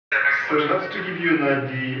So that's to give you an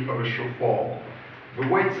idea of a shofar. The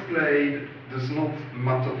way it's played does not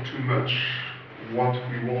matter too much. What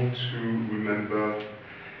we want to remember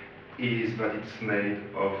is that it's made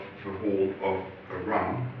of the horn of a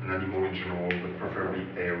ram, an animal in general, but preferably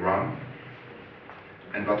a ram,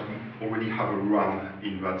 and that we already have a ram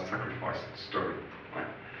in that sacrifice story. Right?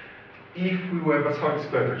 If we were, that's how it's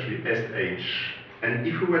spelled actually, SH, and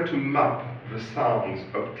if we were to map the sounds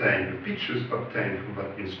obtained, the pitches obtained from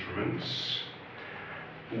that instrument,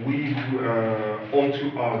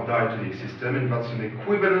 onto our diatonic system, and that's an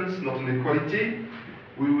equivalence, not an equality,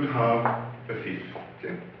 we would have a fifth.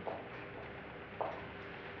 Okay?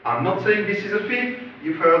 I'm not saying this is a fifth,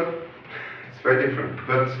 you've heard, it's very different,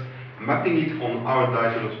 but mapping it on our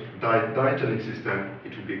diatonic system,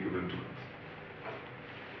 it would be equivalent to that.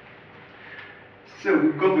 So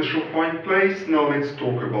we've got the shofar in place, now let's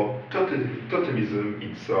talk about totemism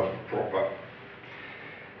itself proper.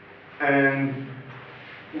 And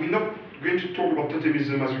we're not going to talk about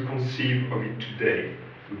totemism as we conceive of it today.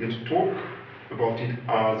 We're going to talk about it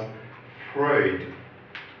as Freud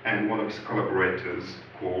and one of his collaborators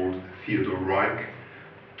called Theodor Reich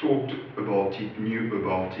talked about it, knew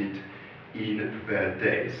about it in their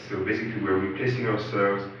days. So basically we're replacing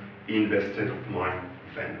ourselves in their state of mind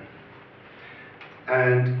then.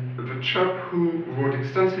 And the chap who wrote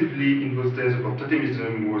extensively in those days about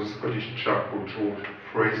totemism was a Scottish chap called George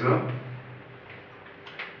Fraser.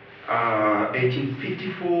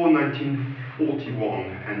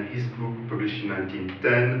 1854-1941, and his book published in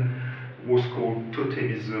 1910 was called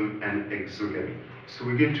Totemism and Exogamy. So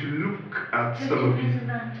we're going to look at some of these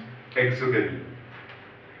exogamy.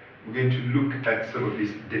 We're going to look at some of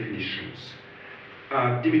these definitions.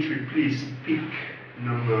 Dimitri, please pick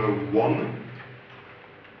number 1.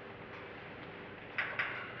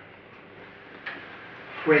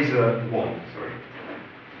 Fraser 1, sorry.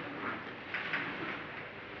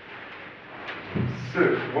 So,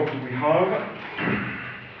 what do we have?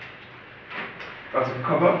 That's a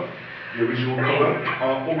cover, the original cover. I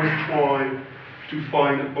always try to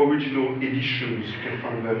find original editions. You can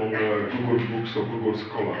find them on Google Books or Google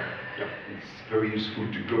Scholar. Yeah, it's very useful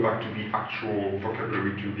to go back to the actual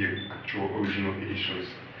vocabulary, to the actual original editions.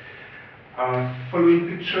 Following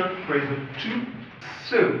picture, Fraser 2.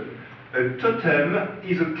 So, a totem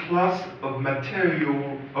is a class of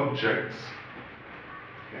material objects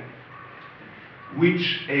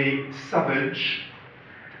which a savage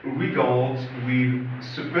regards with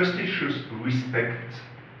superstitious respect,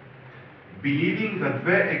 believing that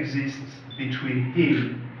there exists between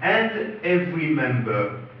him and every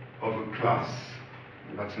member of a class,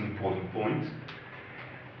 that's an important point,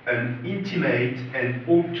 an intimate and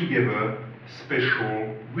altogether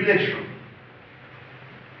special relation.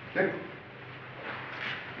 Okay?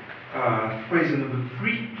 Phrase number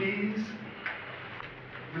 3, please.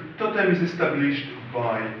 The totem is established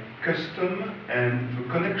by custom, and the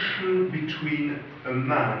connection between a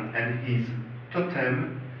man and his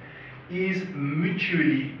totem is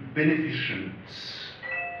mutually beneficent.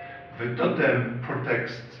 The totem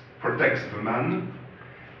protects the man,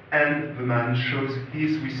 and the man shows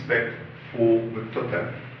his respect for the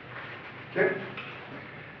totem. Okay?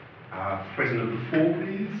 Phrase number 4,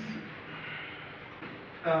 please.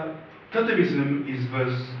 Totemism is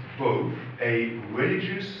thus both a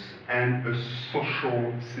religious and a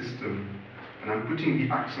social system. And I'm putting the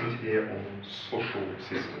accent here on social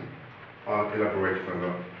system. I'll elaborate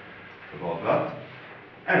further about that.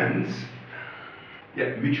 And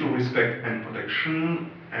yeah, mutual respect and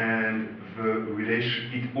protection, and the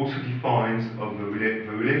relation, it also defines of the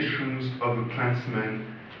relations of the clansmen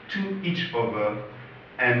to each other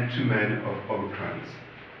and to men of other clans.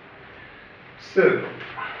 So,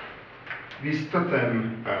 this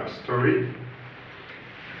totem story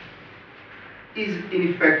is in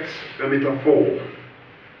effect a metaphor.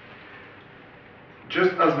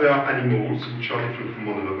 Just as there are animals which are different from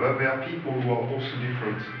one another, there are people who are also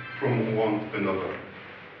different from one another.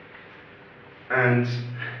 And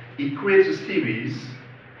it creates a series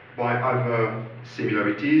by either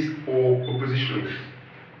similarities or oppositions.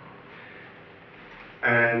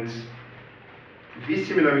 And these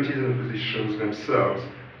similarities and oppositions themselves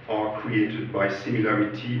are created by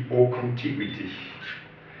similarity or contiguity.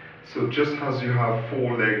 So just as you have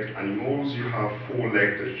four-legged animals, you have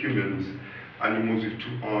four-legged humans, animals with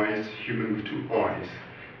 2 eyes, human with 2 eyes.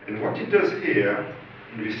 And what it does here,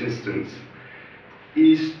 in this instance,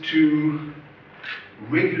 is to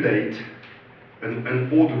regulate an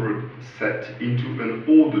unordered set into an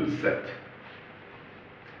ordered set.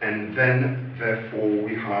 And then, therefore,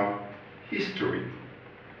 we have history.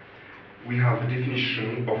 we have the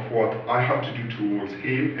definition of what I have to do towards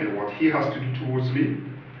him and what he has to do towards me,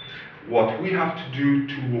 what we have to do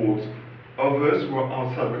towards others who are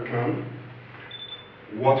outside the clan,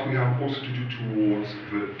 what we have also to do towards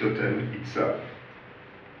the totem itself.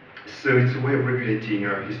 So it's a way of regulating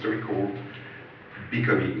historical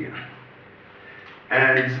becoming.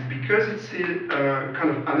 And because it's a kind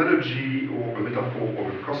of analogy or a metaphor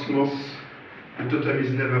of the cosmos, the totem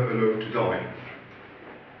is never allowed to die.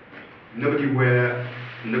 Nobody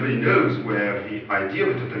knows where the idea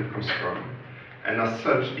of the totem comes from, and as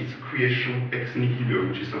such, its creation ex nihilo,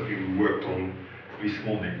 which is something we worked on this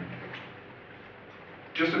morning.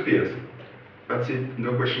 Just appears. That's it,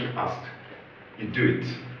 no question asked. You do it.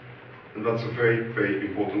 And that's a very, very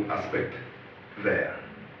important aspect there.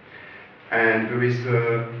 And there is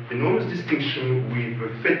an enormous distinction with the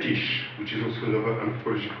fetish, which is also another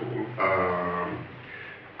anthropological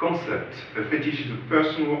concept. A fetish is a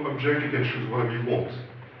personal object, you can choose whatever you want.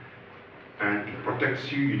 And it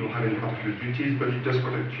protects you, you don't have any particular duties, but it does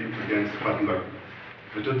protect you against bad luck.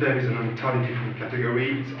 The totem is an entirely different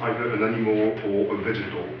category. It's either an animal or a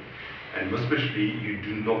vegetal. And most especially, you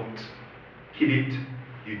do not kill it,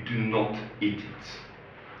 you do not eat it.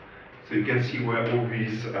 So you can see where all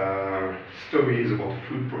these stories about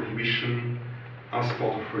food prohibition as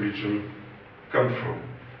part of religion come from.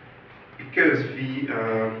 Because the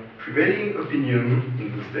prevailing opinion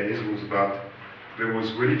in those days was that there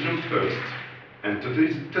was religion first, and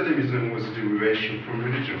totemism was a derivation from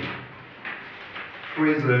religion.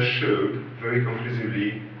 Fraser showed very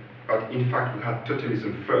conclusively that in fact we had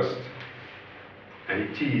totemism first, and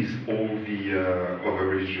it is all the other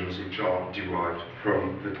religions which are derived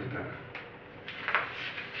from the totem.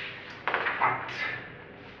 Right.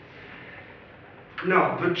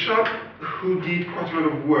 Now, the chap who did quite a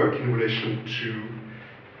lot of work in relation to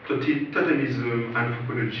totemism,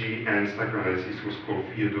 anthropology, and psychoanalysis was called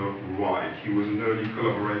Theodor Reich. He was an early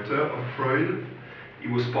collaborator of Freud. He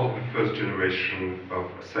was part of the first generation of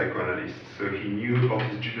psychoanalysts. So he knew about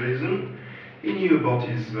his Judaism, he knew about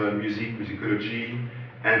his music, musicology,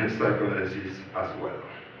 and psychoanalysis as well.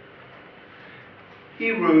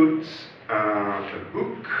 He wrote a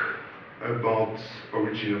book about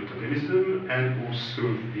origin of totemism and also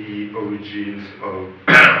the origins of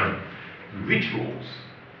rituals,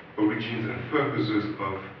 origins and purposes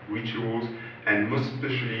of rituals, and most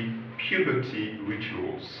especially puberty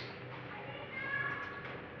rituals.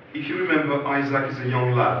 If you remember, Isaac is a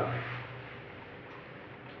young lad,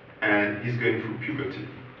 and he's going through puberty.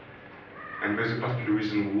 And there's a particular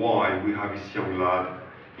reason why we have this young lad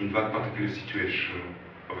in that particular situation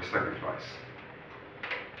of a sacrifice.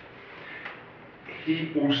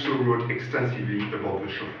 He also wrote extensively about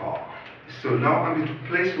the shofar. So now I'm going to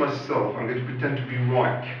place myself, I'm going to pretend to be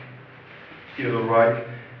Reich, Theodor Reich,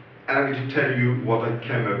 and I'm going to tell you what I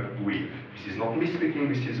came up with. This is not me speaking,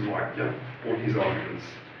 this is Reich, yeah? All his arguments.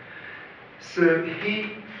 So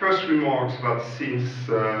he first remarks that since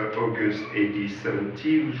August AD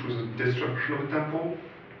 70, which was the destruction of the temple,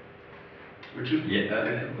 which is...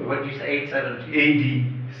 what did you say, 870?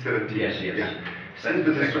 AD 70. Yes. Yeah.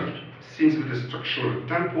 Since the destruction of the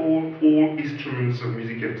temple, all instruments of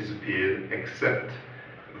music have disappeared except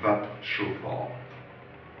that shofar.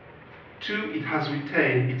 2, it has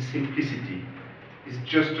retained its simplicity. It's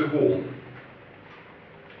just a horn.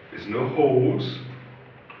 There's no holes.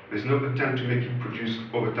 There's no attempt to make it produce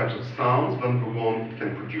other types of sounds than the one it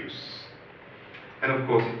can produce. And of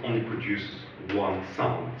course, it only produces one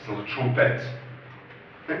sound. It's not a trumpet.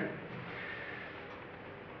 Okay?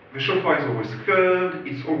 The shofar is always curved,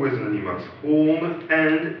 it's always an animal's horn,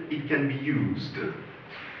 and it can be used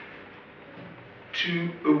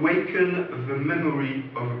to awaken the memory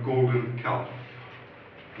of a golden calf,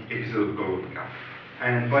 the episode of the golden calf.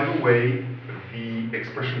 And by the way, the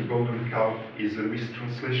expression golden calf is a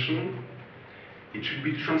mistranslation. It should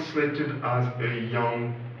be translated as a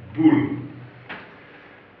young bull.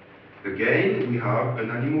 Again, we have an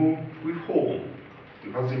animal with horn.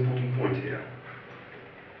 And that's the important point here.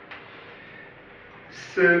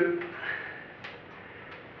 So,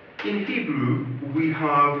 in Hebrew, we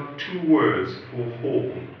have 2 words for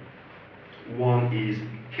horn. One is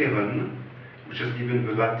keren, which has given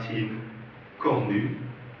the Latin cornu,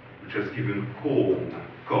 which has given corn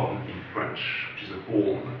in French, which is a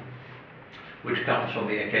horn. Which comes from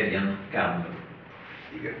the Acadian corn.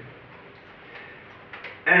 Yeah.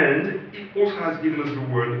 And it also has given us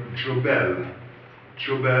the word jobel.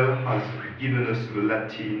 Jobel has given us the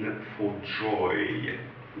Latin for joy,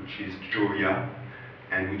 which is joia,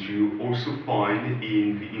 and which you also find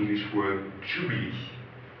in the English word jubilee.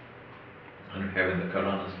 And we have in the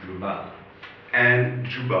Quran as jubal. And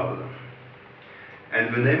jubal.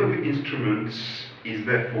 And the name of the instrument is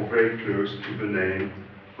therefore very close to the name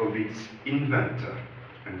of its inventor.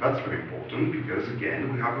 And that's very important because,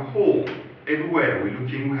 again, we have a horn. Everywhere we're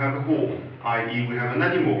looking, we have a horn, i.e. we have an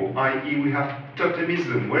animal, i.e. we have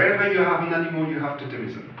totemism. Wherever you have an animal, you have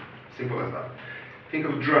totemism. Simple as that. Think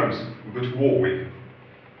of drums we go to war with.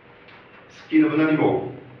 Skin of an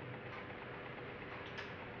animal.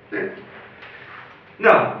 Okay?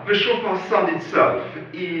 Now, the shofar sound itself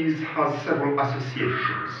has several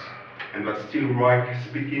associations, and that's still Reich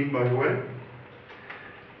speaking, by the way.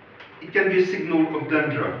 It can be a signal of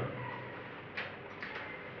danger.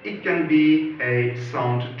 It can be a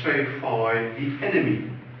sound to terrify the enemy.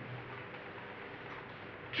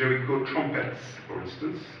 Jericho trumpets, for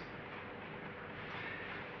instance.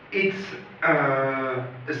 It's a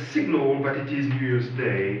signal that it is New Year's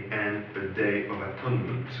Day and a day of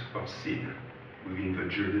atonement of sin within the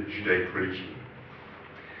Judaic religion.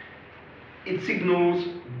 It signals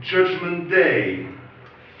Judgment Day.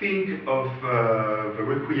 Think of the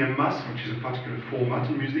Requiem Mass, which is a particular format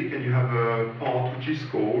in music, and you have a part which is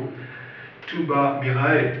called Tuba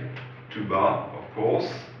Mirae. Tuba, of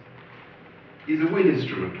course, is a wind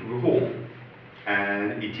instrument with a horn,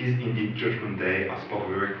 and it is indeed Judgment Day as part of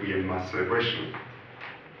the Requiem Mass celebration.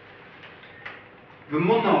 The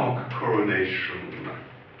monarch coronation.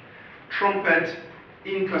 Trumpet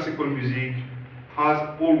in classical music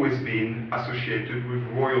has always been associated with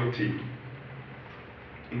royalty.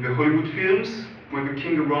 In the Hollywood films, when the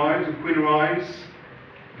king arrives, the queen arrives,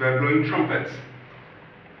 they are blowing trumpets.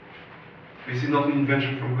 This is not an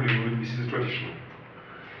invention from Hollywood, this is a tradition.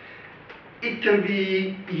 It can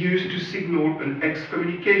be used to signal an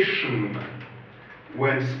excommunication.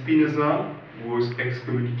 When Spinoza was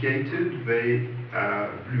excommunicated, they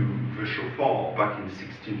blew the shofar back in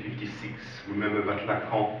 1656. Remember that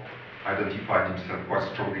Lacan identified himself quite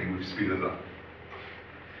strongly with Spinoza.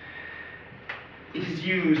 It is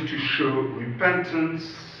used to show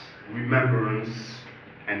repentance, remembrance,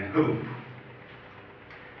 and hope.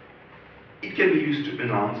 It can be used to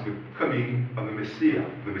announce the coming of the Messiah.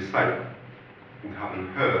 We haven't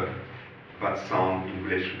heard that sound in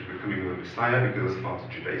relation to the coming of the Messiah because as far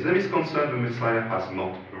as Judaism is concerned, the Messiah has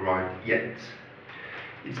not arrived yet.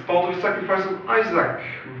 It's part of the sacrifice of Isaac.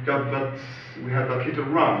 We have that little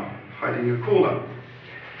ram hiding in a corner.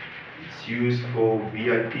 It's used for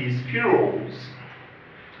VIPs' funerals.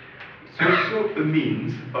 It's also a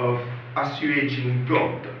means of assuaging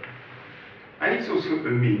God. And it's also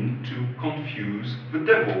a means to confuse the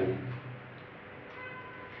devil.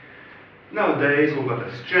 Nowadays, all that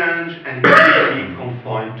has changed, and it's really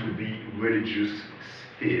confined to the religious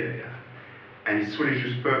sphere. And its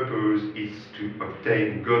religious purpose is to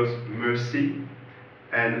obtain God's mercy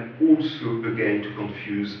and also, again, to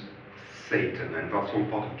confuse Satan. And that's all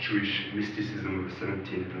part of Jewish mysticism of the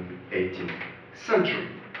 17th and 18th century.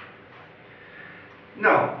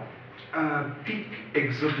 Now, pick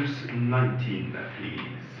Exodus 19, please,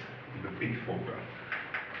 in the big photograph.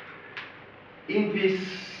 In this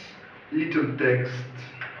little text,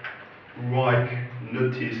 Reich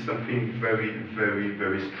noticed something very, very,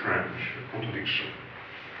 very strange, a contradiction.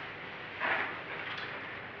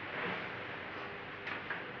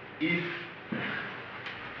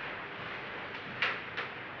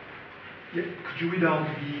 Could you read out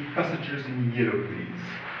the passages in yellow, please?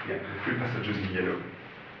 Yeah, the 3 passages in yellow.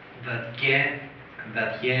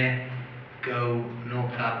 That ye go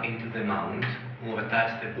not up into the mount, or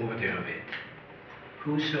touch the border of it.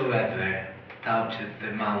 Whosoever toucheth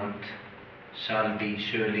the mount shall be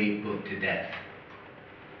surely put to death.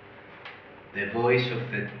 The voice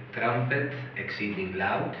of the trumpet exceeding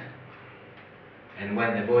loud, and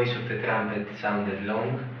when the voice of the trumpet sounded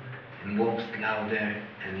long, and waxed louder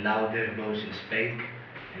and louder, Moses spake,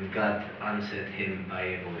 and God answered him by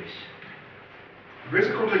a voice. There is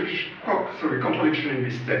a contradiction in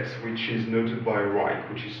this text, which is noted by Reich,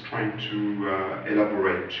 which is trying to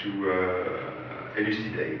elaborate, to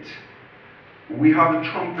elucidate. We have a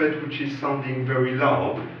trumpet which is sounding very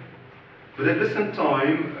loud, but at the same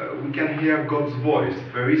time, we can hear God's voice.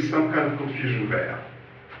 There is some kind of confusion there.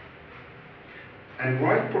 And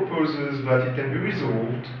Reich proposes that it can be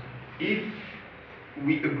resolved if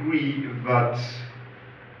we agree that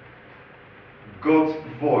God's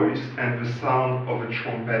voice and the sound of a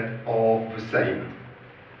trumpet are the same.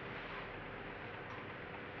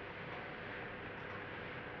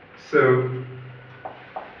 So,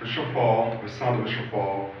 the shofar, the sound of the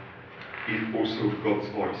shofar, is also God's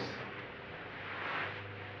voice.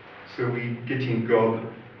 So we're getting God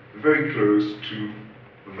very close to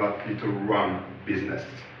that little ram business.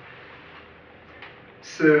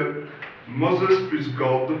 So, Moses plus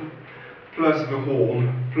God plus the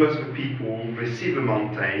horn, plus the people, they see the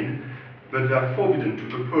mountain, but they are forbidden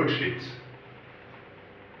to approach it.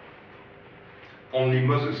 Only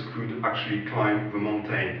mothers could actually climb the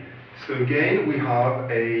mountain. So again, we have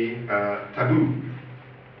a taboo.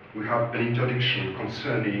 We have an interdiction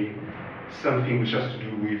concerning something which has to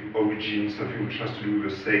do with origin, something which has to do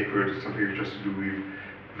with the sacred, something which has to do with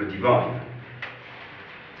the divine.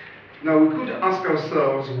 Now we could ask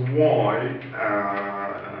ourselves, why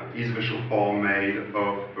is the shofar made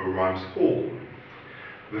of a ram's horn?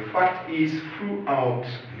 The fact is, throughout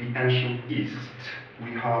the ancient East,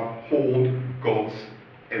 we have horned gods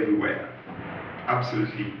everywhere,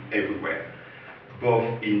 absolutely everywhere,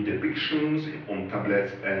 both in depictions, on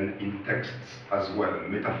tablets, and in texts as well,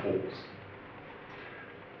 metaphors.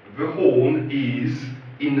 The horn is,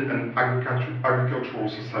 in an agricultural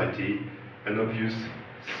society, an obvious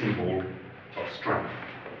symbol of strength.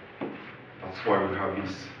 That's why we have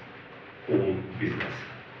this horn business.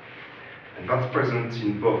 And that's present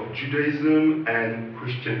in both Judaism and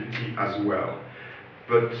Christianity as well.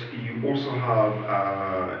 But you also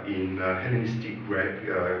have in Hellenistic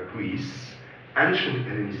Greece, ancient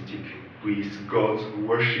Hellenistic Greece, gods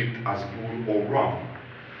worshipped as bull or ram.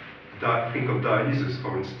 Think of Dionysus,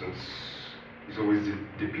 for instance. He's always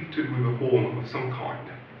depicted with a horn of some kind.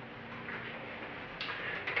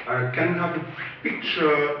 Can we have a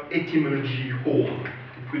picture etymology horn?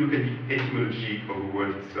 If we look at the etymology of the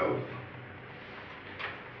word itself.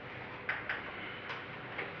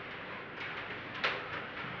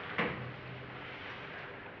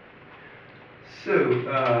 So,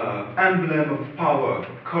 emblem of power,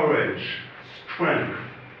 courage, strength,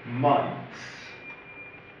 might.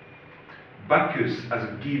 Bacchus as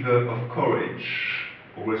a giver of courage,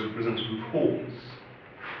 always represented with horns.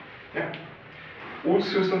 Yeah.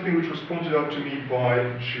 Also, something which was pointed out to me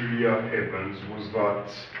by Julia Evans was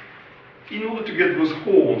that in order to get those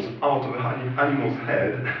horns out of an animal's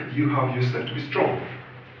head, you have yourself to be strong.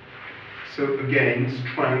 So again,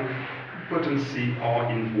 strength, potency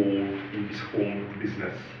are involved in this horn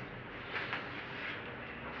business.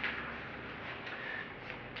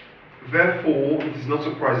 Therefore, it is not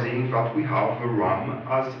surprising that we have the ram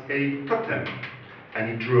as a totem, and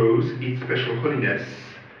it draws its special holiness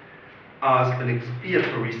as an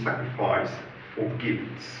expiatory sacrifice for guilt.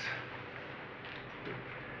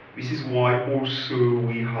 This is why also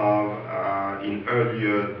we have in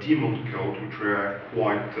earlier demon cult, which were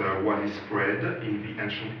quite widely spread in the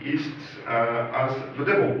ancient East, as the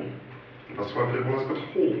devil. That's why the devil has got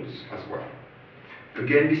horns as well.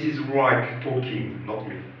 Again, this is Reich talking, not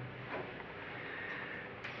me.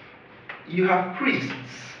 You have priests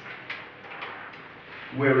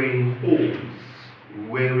wearing horns,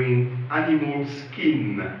 wearing animal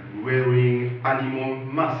skin, wearing animal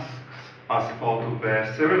masks as part of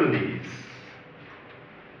their ceremonies.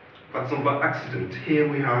 That's not by accident. Here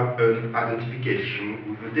we have an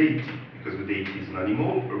identification with the deity, because the deity is an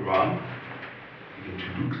animal, a ram.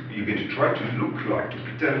 You're going to try to look like, to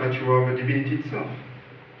pretend that you are the divinity itself.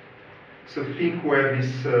 So think where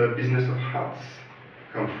this business of hats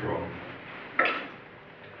come from.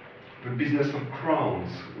 The business of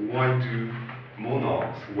crowns. Why do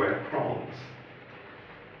monarchs wear crowns?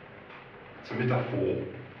 It's a metaphor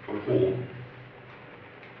for the horn.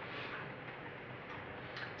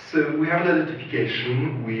 So we have an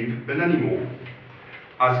identification with an animal,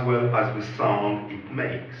 as well as the sound it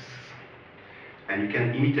makes. And you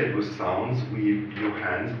can imitate those sounds with your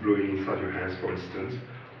hands, blowing inside your hands, for instance,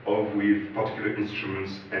 or with particular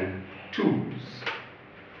instruments and tools.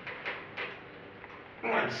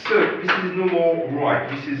 Right, so this is no more right,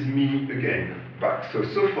 this is me again, back. So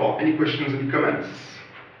far, any questions, any comments?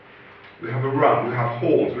 We have a ram, we have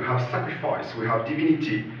horns, we have sacrifice, we have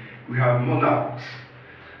divinity, we have monarchs.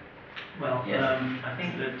 Well, Yes. I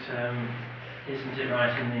think that isn't it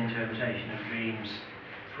right in the interpretation of dreams,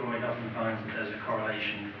 Freud often finds that there's a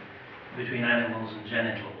correlation between animals and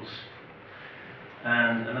genitals.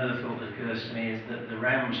 And another thought that occurs to me is that the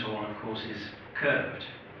ram's horn, of course, is curved.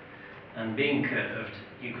 And being curved,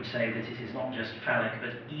 you could say that it is not just phallic,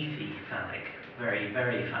 but ethi-phallic, very,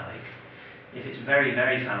 very phallic. If it's very,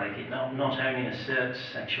 very phallic, it not only asserts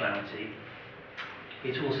sexuality,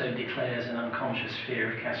 it also declares an unconscious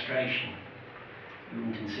fear of castration. You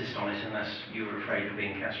wouldn't insist on it unless you were afraid of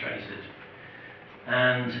being castrated.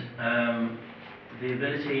 And the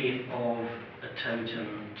ability of a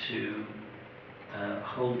totem to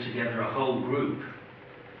hold together a whole group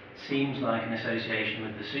seems like an association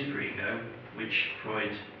with the superego, which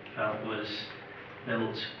Freud felt was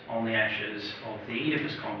built on the ashes of the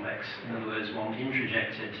Oedipus complex. In other words, one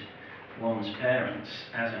introjected one's parents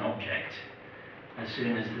as an object as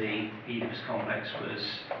soon as the Oedipus complex was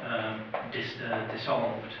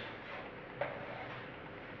dissolved.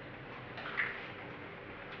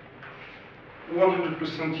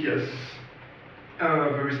 %, yes.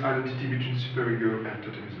 There is identity between superego and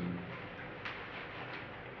totemism.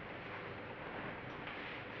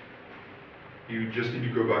 You just need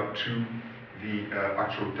to go back to the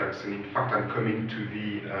actual text, and in fact I'm coming to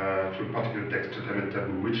a particular text, totem and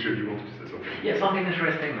taboo. Which do you want to say something? Yeah, something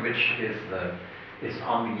interesting which is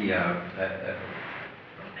on the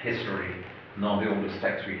history, now the oldest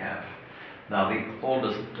text we have. Now the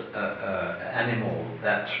oldest animal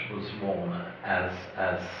that was worn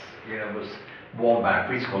was worn by a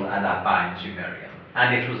priest called Adapa in Sumerian,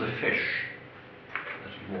 and it was a fish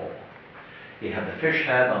that he wore. He had the fish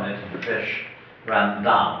head on it, and the fish ran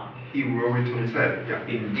down. He wore it on his head, yeah.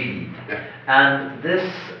 Indeed. Yeah. And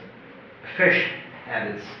this fish had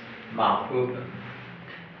its mouth open,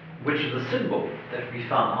 which is a symbol that we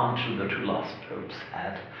found onto the two last popes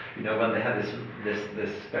had. You know, when they had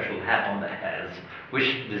this special hat on their heads, which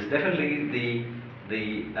is definitely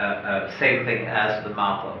the same thing as the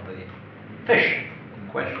mouth of the fish in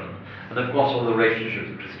question. And of course all the relationship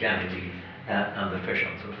to Christianity and the fish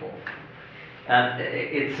and so forth. And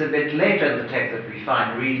it's a bit later in the text that we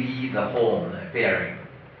find really the horn appearing.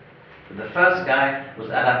 The first guy was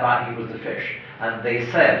Adapa, he was the fish. And they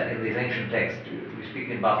said in these ancient texts, we're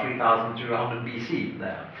speaking about 3200 BC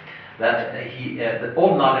there, that the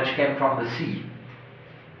old knowledge came from the sea.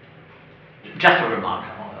 Just a remark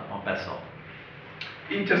on Bessel.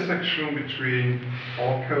 Intersection between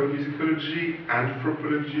archaeomusicology,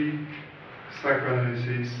 anthropology,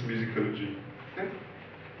 psychoanalysis, musicology. Okay?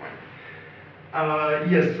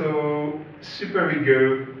 Yes, so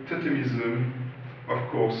superego, totemism, of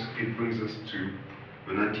course, it brings us to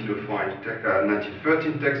the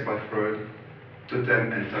 1913 text by Freud,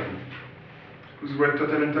 Totem and Taboo. Who's read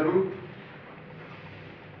Totem and Taboo?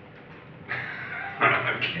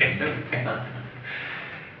 Okay.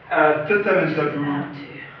 Totem and Taboo.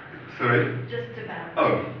 Sorry? Just about.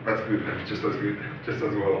 Oh, that's good, that's just as good, just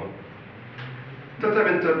as well. Totem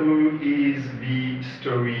and Taboo is the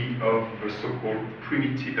story of the so-called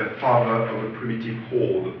primitive father of a primitive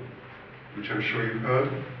horde, which I'm sure you've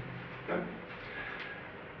heard. Yeah?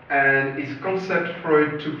 And its concept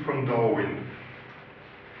Freud took from Darwin.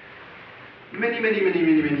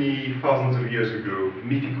 Many thousands of years ago,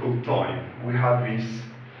 mythical time, we had this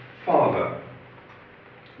father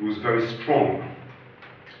who was very strong,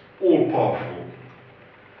 all-powerful,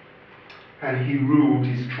 and he ruled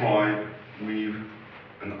his tribe with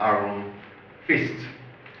an iron fist.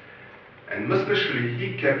 And most especially,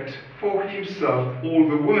 he kept for himself all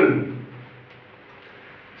the women.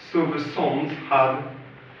 So the sons had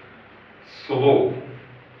sorrow.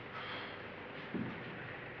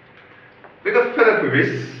 They got fed up with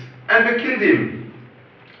this, and they killed him.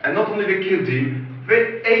 And not only they killed him,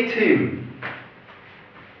 they ate him.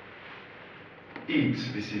 Eat,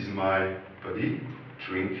 this is my body.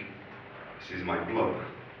 Drink, this is my blood.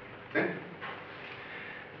 Okay?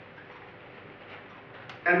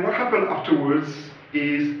 And what happened afterwards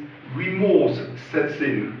is remorse sets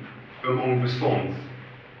in among the sons.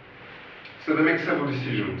 So they make several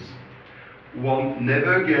decisions. One,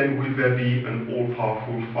 never again will there be an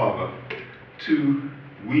all-powerful father. Two,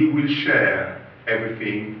 we will share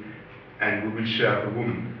everything and we will share the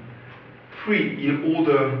woman. Three, in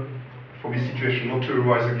order for this situation not to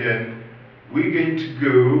arise again, we're going to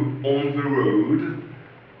go on the road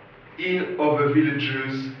in other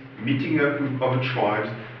villages, meeting up with other tribes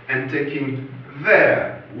and taking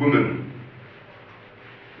their women.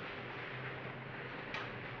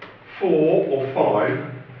 4 or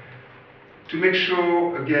 5, to make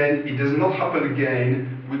sure again it does not happen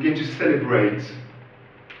again, we're going to celebrate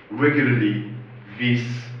regularly this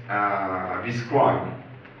crime.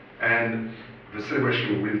 And the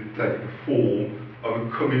celebration will take the form of a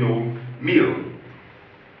communal meal,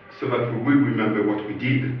 so that we will remember what we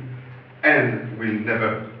did and will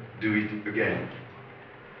never do it again.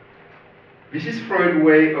 This is Freud's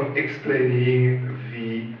way of explaining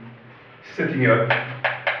the setting up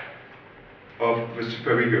of the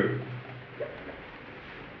superego.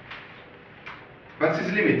 That's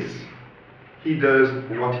his limits. He does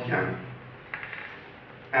what he can.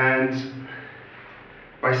 And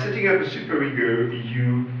by setting up a superego,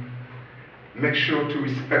 you make sure to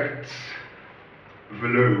respect the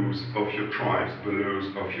laws of your tribes, the laws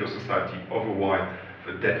of your society. Otherwise,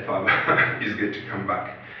 the dead father is going to come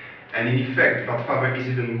back. And in effect, that father is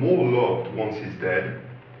even more loved once he's dead,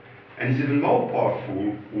 and is even more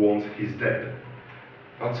powerful once he's dead.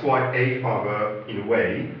 That's why a father, in a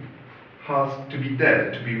way, has to be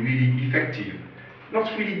dead to be really effective.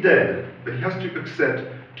 not really dead, but he has to accept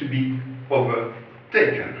to be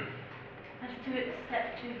overtaken. Has to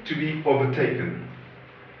accept To be overtaken.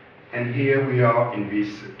 And here we are in this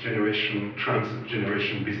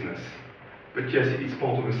transgeneration business. But yes, it's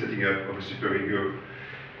part of the setting up of a superego,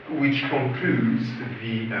 which concludes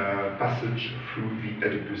the passage through the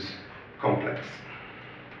Oedipus complex.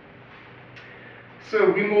 So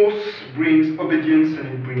remorse brings obedience, and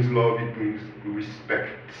it brings love, it brings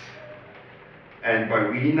respect. And by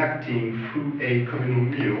reenacting through a communal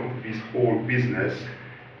meal this whole business,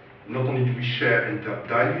 not only do we share and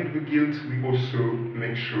dilute the guilt, we also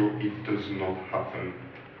make sure it does not happen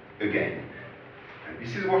again. And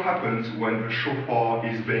this is what happens when the shofar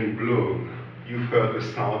is being blown. You've heard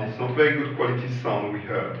the sound, it's not very good quality sound we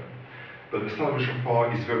heard, but the sound of the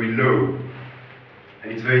shofar is very low,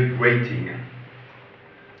 and it's very grating.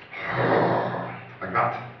 Like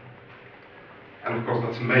that. And of course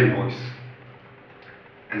that's a male voice.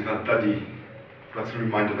 And that daddy, that's a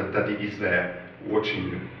reminder that daddy is there watching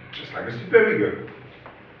you, just like a superego.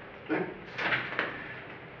 Okay?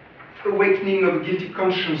 Awakening of guilty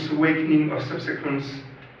conscience, awakening of subsequent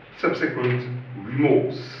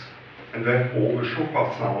remorse. And therefore the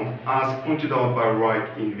shofar sound, as pointed out by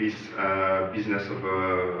Wright in this business of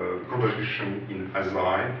conversation in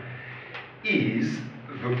Azai, is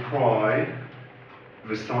the cry,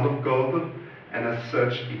 the sound of God, and as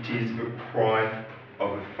such it is the cry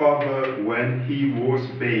of a father when he was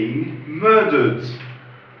being murdered,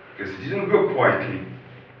 because it didn't go quietly.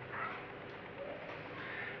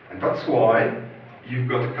 And that's why you've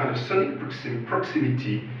got a kind of sonic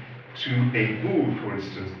proximity to a bull, for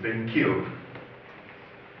instance, being killed.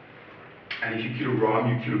 And if you kill a ram,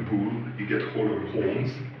 you kill a bull, you get hold of the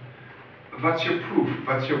horns. That's your proof,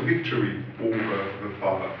 that's your victory over the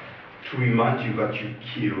father, to remind you that you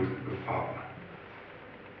killed the father.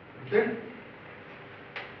 Okay?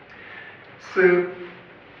 So,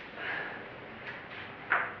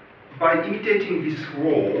 by imitating this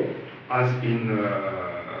role, as in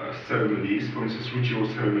ceremonies, for instance ritual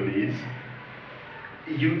ceremonies,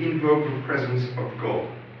 you invoke the presence of God,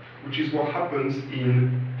 which is what happens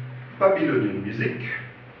in Babylonian music,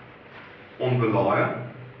 on the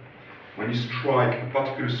lyre. When you strike a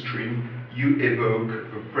particular string, you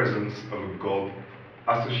evoke the presence of a God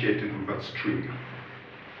associated with that string.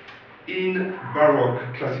 In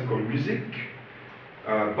Baroque classical music,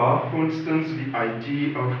 Bach, for instance, the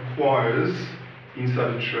idea of choirs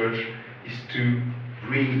inside the church is to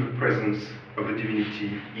bring the presence of a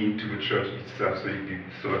divinity into the church itself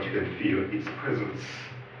so that you can feel its presence.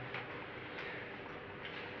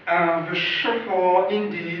 The shofar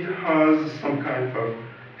indeed has some kind of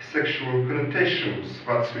sexual connotations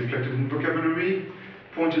that's reflected in vocabulary,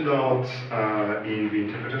 pointed out in the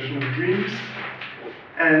interpretation of dreams,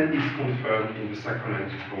 and is confirmed in the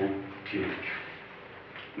psychoanalytical clinic.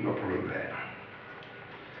 No problem there.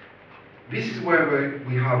 This is where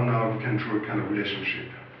we have now, we can draw a kind of relationship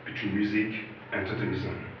between music and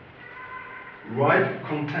totemism. Wright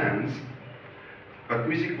contends that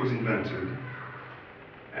music was invented,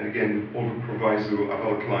 and again, all the proviso I've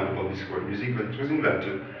outlined about this word music, that it was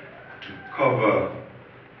invented to cover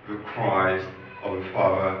the cries of a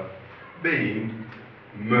father being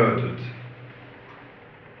murdered.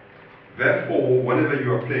 Therefore, whenever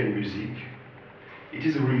you are playing music, it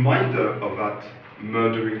is a reminder of that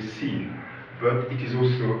murdering scene, but it is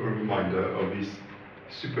also a reminder of this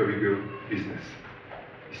superego business.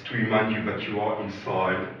 It's to remind you that you are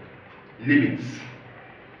inside limits,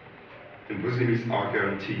 and those limits are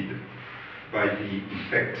guaranteed by the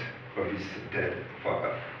effect of this dead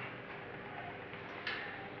father.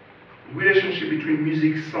 Relationship between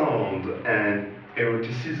music, sound, and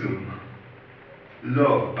eroticism.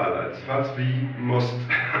 Love ballads, that's the most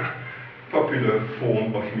popular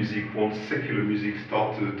form of music once secular music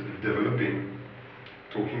started developing,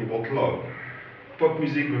 talking about love. Pop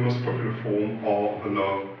music, the most popular form are the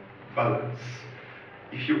love ballads.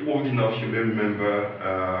 If you're old enough, you may remember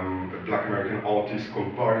a black American artist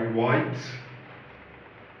called Barry White.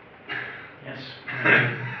 Yes.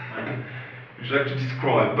 Would you like to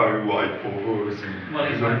describe Barry White for those who Well,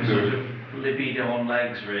 he's don't like know? sort of libido on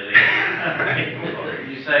legs, really. What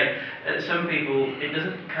you say, some people, it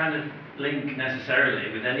doesn't kind of link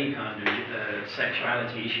necessarily with any kind of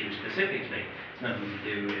sexuality issue specifically. It's nothing to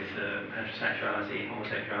do with heterosexuality,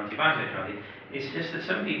 homosexuality, bisexuality. It's just that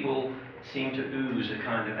some people seem to ooze a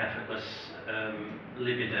kind of effortless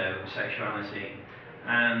libido sexuality,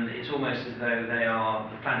 and it's almost as though they are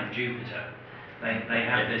the planet Jupiter. They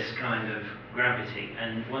have this kind of gravity,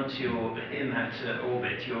 and once you're in that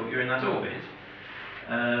orbit, you're in that orbit.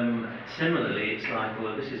 Similarly, it's like,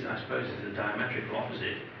 well, this is, I suppose, is a diametrical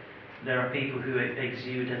opposite. There are people who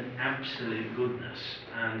exude an absolute goodness,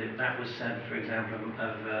 and if that was said, for example,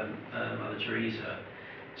 of Mother Teresa,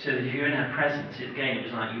 so that if you're in her presence, again, it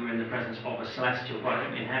was like you were in the presence of a celestial body, I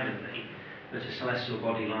don't mean heavenly, but a celestial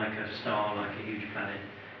body like a star, like a huge planet.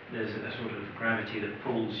 There's a sort of gravity that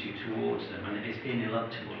pulls you towards them, and it is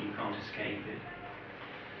ineluctable, you can't escape it.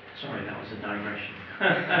 Sorry, that was a digression.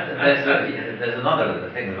 There's another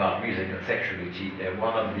thing about music and sexuality.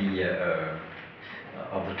 One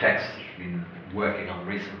of the texts I've been working on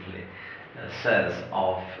recently says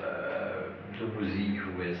of Dumuzi,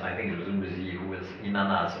 who is, I think it was Dumuzi, who is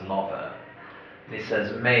Inanna's lover. He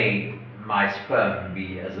says, "May my sperm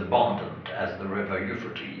be as abundant as the river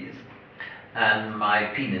Euphrates, and my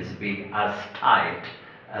penis be as tight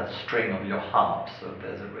as the string of your harp." So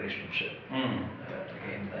there's a relationship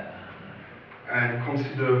again there. And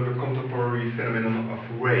consider the contemporary phenomenon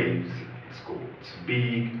of raves, it's called. It's a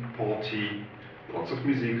big party, lots of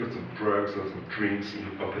music, lots of drugs, lots of drinks in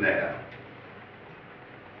the open air.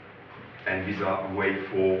 And these are a way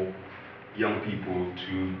for young people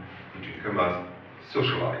to come as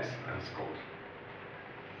socialized, as it's called.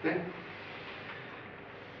 Okay?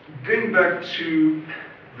 Going back to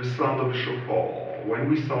the sound of the shofar. When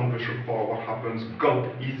we sound the shofar, what happens? God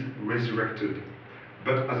is resurrected,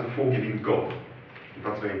 but as a forgiving God.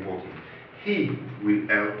 That's very important. He will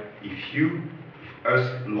help if you, if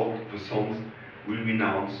us, Lord the sons, will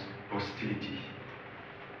renounce hostility.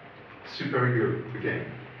 Superego again.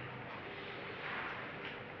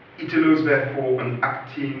 It allows therefore an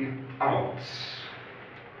acting out,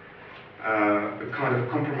 a kind of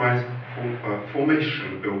compromise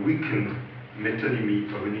formation, a weakened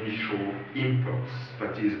metonymy of an initial impulse,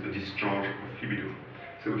 that is a discharge of libido.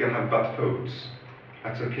 So we can have bad thoughts,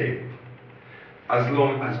 that's okay, as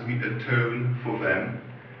long as we atone for them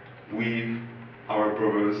with our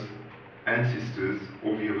brothers and sisters,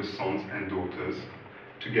 all the other sons and daughters,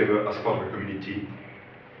 together as part of a community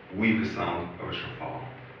with the sound of a shofar.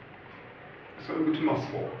 That's what we go to Mass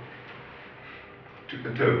for, to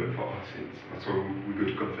atone for our sins. That's why we go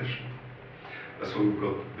to confession. That's why we've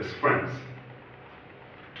got best friends,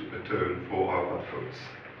 to atone for our bad thoughts.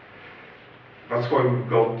 That's why we've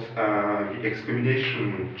got the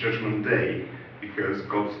excommunication judgment day, because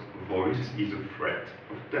God's voice is a threat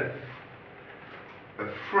of death. A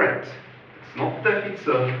threat. It's not death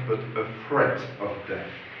itself, but a threat of death.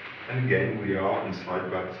 And again, we are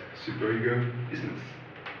inside that superego business.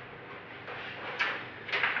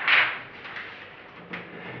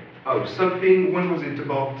 Oh, something, when was it?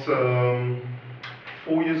 About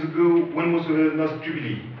 4 years ago. When was the last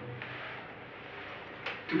Jubilee?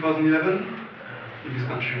 2011? In this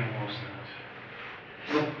country.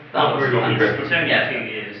 Not very long ago. It's only a few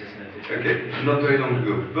years, isn't it? Okay, not very long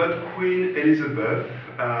ago. But Queen Elizabeth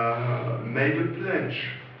made a pledge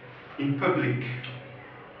in public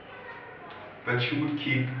that she would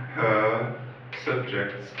keep her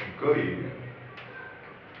subjects going.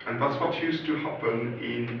 And that's what used to happen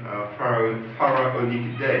in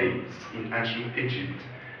pharaonic days in ancient Egypt.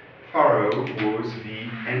 Pharaoh was the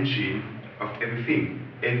engine of everything.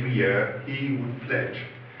 Every year he would pledge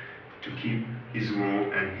to keep his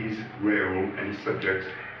rule and his realm and his subjects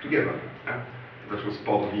together. That was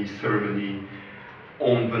part of the ceremony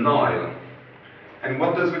on the Nile. And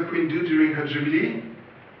what does the Queen do during her Jubilee?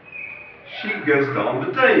 She goes down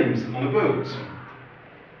the Thames on a boat.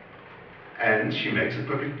 And she makes a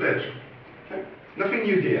public pledge. Okay? Nothing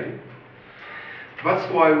new here.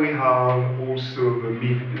 That's why we have also the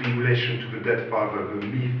myth in relation to the dead father, the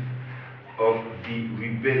myth of the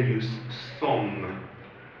rebellious son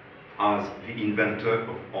as the inventor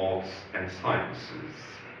of arts and sciences.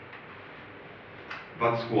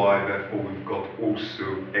 That's why, therefore, we've got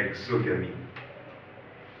also exogamy.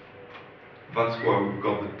 That's why we've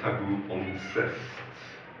got the taboo on incest.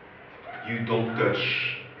 You don't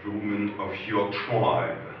touch the woman of your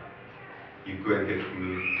tribe. You go and get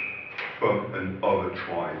women from another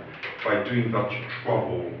tribe. By doing that, you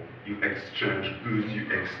travel, you exchange goods, you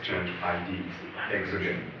exchange ideas.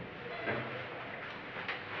 Exogamy.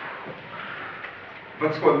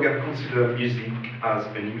 That's why we can consider music as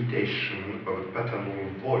an imitation of a paternal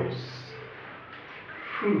voice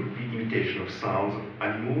through the imitation of sounds of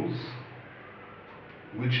animals,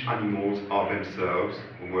 which animals are themselves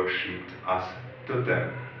worshipped as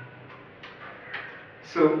totem.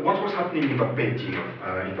 So what was happening in that painting,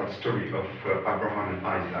 in that story of Abraham and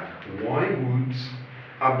Isaac? Why would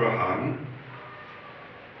Abraham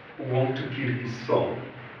want to kill his son?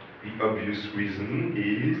 The obvious reason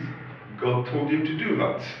is God told him to do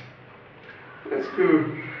that. Let's go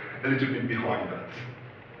a little bit behind that.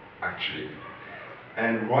 actually.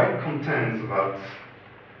 And Wright contends that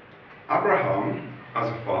Abraham, as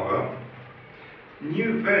a father,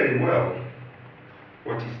 knew very well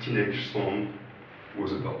what his teenage son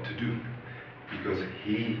was about to do, because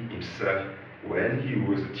he himself, when he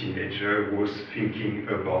was a teenager, was thinking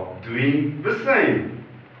about doing the same,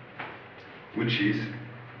 which is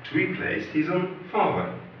to replace his own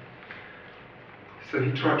father. So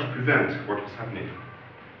he tried to prevent what was happening.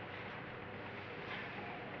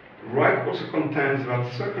 Wright also contends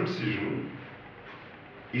that circumcision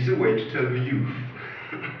is a way to tell the youth,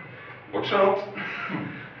 watch out,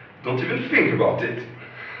 don't even think about it.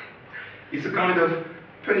 It's a kind of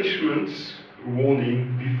punishment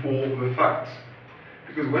warning before the fact.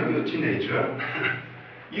 Because when you're a teenager,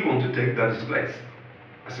 you want to take daddy's place.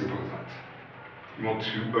 As simple as that. You want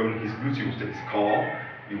to own his goods, you want to take his car,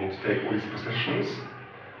 you want to take all his possessions,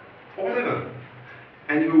 or whatever.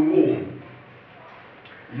 And you're warned.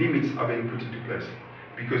 Limits are being put into place.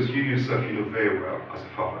 Because you yourself, you know very well, as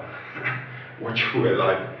a father, what you were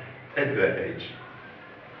like at that age.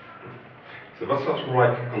 So that's what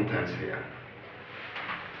Wright contends here.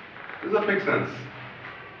 Does that make sense?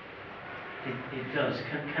 It does.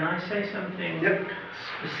 Can I say something Yep.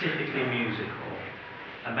 specifically musical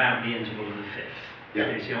about the interval of the fifth? Yeah.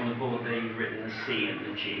 So you see on the board there you've written the C and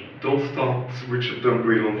the G. Don't start Richard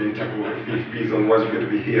Dunbury on the interval of fifth, please, otherwise you're going to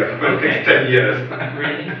be here for the Okay. next 10 years.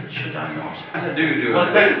 Really? Should I not? Do.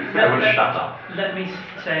 Well, I will shut up. Let me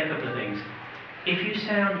say a couple of things. If you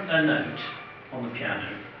sound a note on the piano,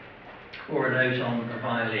 or a note on a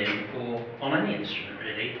violin, or on any instrument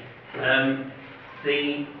really,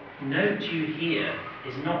 the note you hear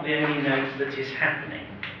is not the only note that is happening.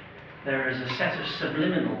 There is a set of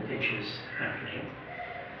subliminal pitches happening.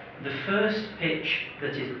 The first pitch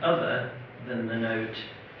that is other than the note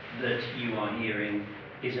that you are hearing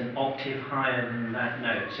is an octave higher than that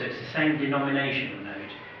note. So it's the same denominational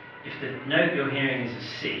note. If the note you're hearing is a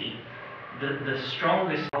C, the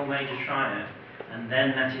strongest whole major triad, and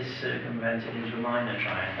then that is circumvented into a minor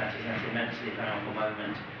triad. That is that immensely powerful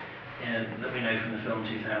moment that we know from the film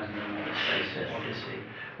 2001: Space Odyssey.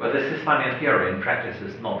 Well, this is funny in theory. In practice,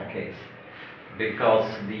 it's not the case. Because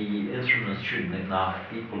the instruments tuned in are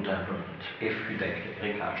equal temperament. If you take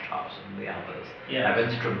Richard Strauss and the others, Yes. have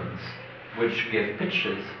instruments which give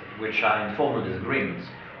pitches which are in formal disagreements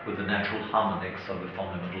with the natural harmonics of the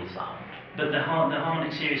fundamental sound. But the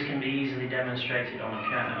harmonic series can be easily demonstrated on a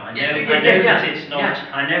piano. I know, Yeah, I know yeah, that it's not. yeah.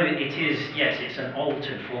 I know it is. Yes, it's an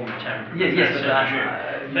altered form of temperament. Yes, that's but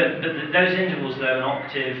certainly true. But those intervals, though, an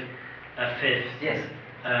octave, a fifth, Yes.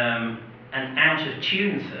 an out of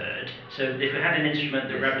tune third. So if we had an instrument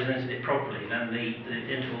that Yes. represented it properly, then the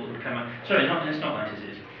interval would come up. Sorry, it's not like it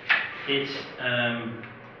is.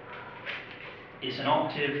 It's an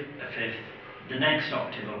octave, a fifth, the next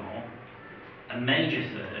octave along, a major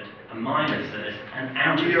third, a minor third, an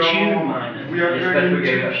out of tune minor third. We are Yes, going but we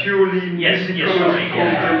into go- purely Yes, musical sorry,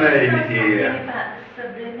 yeah. domain Something here. about the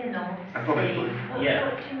subliminal I thought I C. told you. Yeah.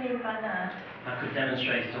 What do you mean by that? I could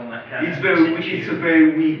demonstrate it on that piano. It's in a tune.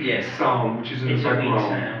 very weak Yes. sound, which is in It's the a weak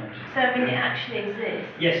background. sound. So I mean it actually exists.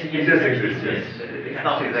 Yes, It does exist, Yes. It's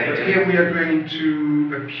not But exactly. here we are going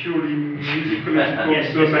into a purely musical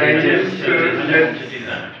Yes, domain. it is. So I don't want to do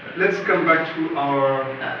that. but- let's come back to our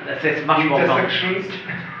It's much more intersections.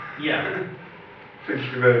 Yeah.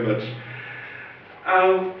 Thank you very much.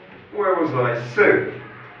 Where was I? So,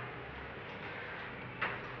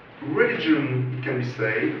 religion, can we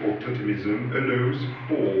say, or totemism, allows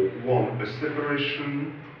for one, a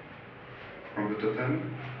separation from the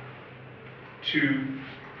totem, two,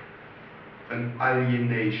 an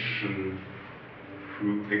alienation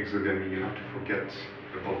through exogamy. You have to forget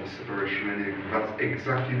about the separation, and that's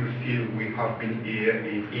exactly the field we have been here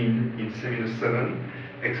in Seminar 7,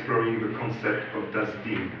 exploring the concept of das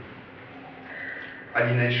Ding.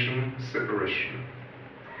 Alienation, separation.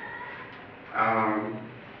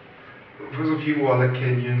 Those of you who are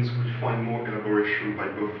lacanians will find more elaboration by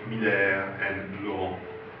both Miller and Laurent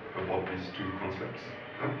about these two concepts.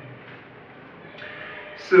 Huh?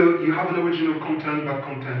 So you have an original content, that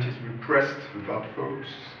content is repressed without force,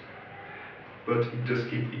 but it does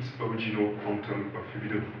keep its original quantum of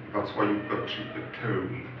libido. That's why you've got to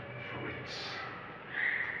atone for it.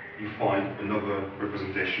 You find another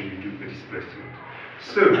representation, you do a displacement.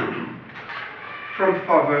 So, from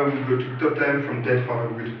father we go to totem, from dead father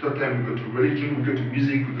we go to totem, we go to religion, we go to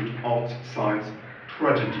music, we go to art, science,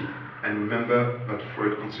 tragedy. And remember that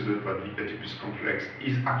Freud considered that the Oedipus complex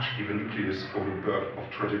is actually the nucleus for the birth of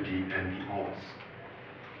tragedy and the arts.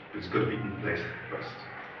 But it's got to be in place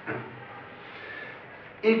first.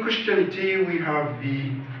 In Christianity, we have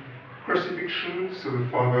the crucifixion, so the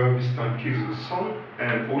father this time kills the son,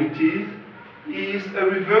 and all it is a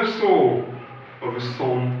reversal of the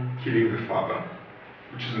son killing the father,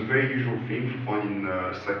 which is a very usual thing you find in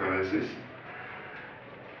psychoanalysis.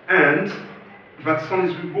 And that son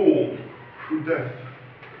is reborn through death,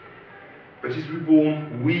 but he's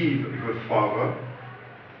reborn with the father,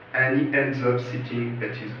 and he ends up sitting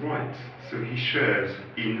at his right, so he shares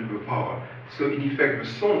in the power. So in effect, the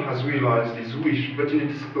son has realized his wish, but in a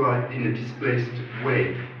displaced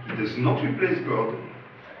way. He does not replace God,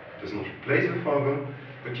 does not replace the father,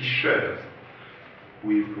 but he shares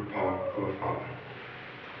with the power of the father.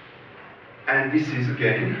 And this is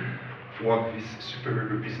again what this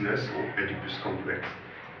superego business, or Oedipus complex,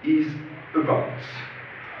 is about.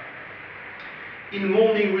 In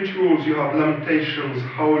mourning rituals, you have lamentations,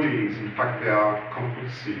 howlings. In fact, they are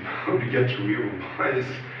compulsive, obligatory, otherwise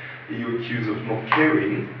you're accused of not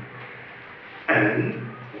caring.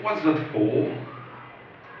 And what's that for?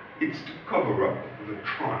 It's to cover up the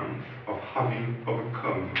triumph of having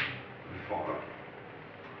overcome the father.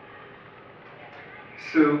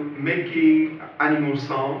 So, making animal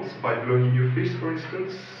sounds by blowing your fist, for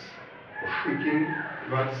instance, or shrieking,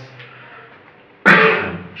 that's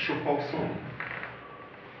shofar song.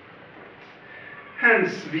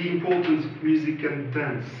 Hence, the importance of music and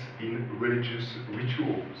dance in religious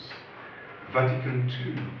rituals. Vatican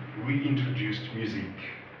II reintroduced music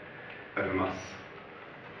at the Mass.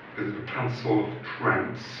 Because the Council of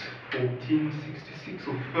Trent, 1466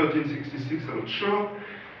 or 1366, I'm not sure,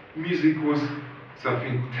 music was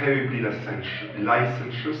something terribly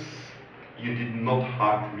licentious. You did not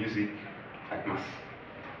have music at Mass.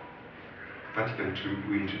 Vatican II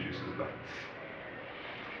reintroduces that.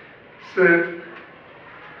 So,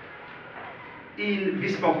 in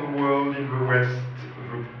this part of the world, in the West,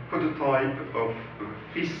 the prototype of the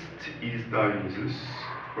feast is Dionysus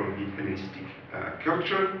from the Hellenistic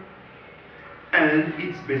culture, and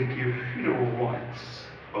it's basically a funeral rites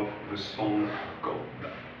of the son god.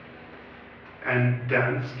 And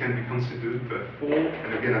dance can be considered, therefore,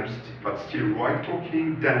 and again, that's still right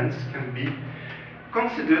talking, dance can be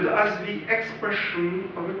considered as the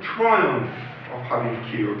expression of a triumph of having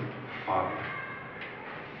killed the father.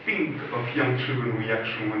 Think of young children's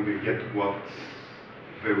reaction when they get what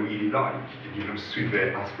they really like. You give them sweet,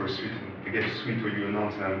 they ask for a sweet, and they get a sweet, or you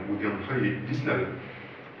announce them, we're going to play this now.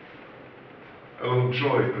 A lot of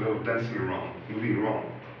joy, a lot of dancing around, moving around.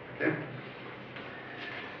 Okay?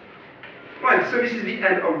 Right, so this is the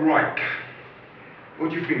end of Reich. What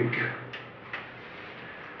do you think?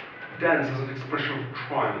 Dance as an expression of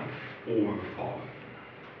triumph over the father.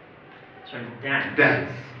 So dance.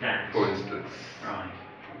 Dance, for instance. Right.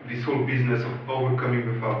 This whole business of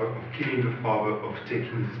overcoming the father, of killing the father, of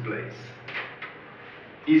taking his place.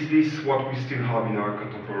 Is this what we still have in our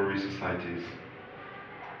contemporary societies?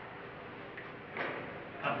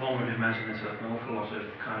 One would imagine there's an awful lot of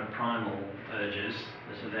kind of primal urges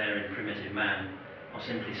that are there in primitive man are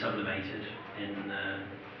simply sublimated in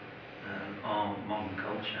our modern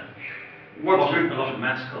culture. A lot of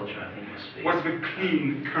mass culture, I think, must be. What's the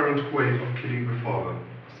clean current way of killing the father?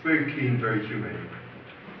 It's very clean, very humane.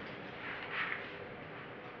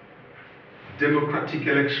 Democratic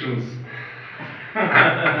elections.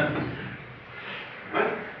 Right?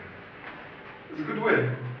 It's a good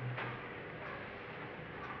way.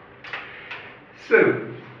 So,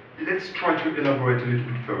 let's try to elaborate a little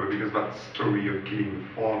bit further, because that story of killing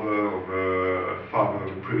the father, of the father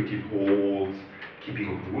of the primitive hordes, keeping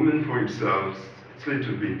of the woman for himself, it's a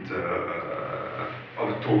little bit of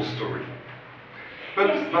a tall story.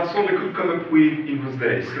 But that's all we could come up with in those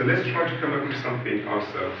days. So let's try to come up with something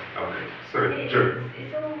ourselves out there. Sorry, Joe.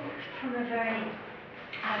 It's all from a very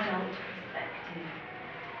adult perspective.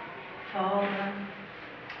 Father,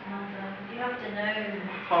 mother, you have to know.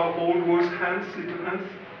 How old was Hans, little Hans?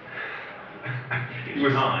 He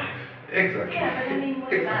was 5. Exactly. Yeah, but I mean,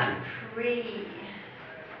 what about exactly.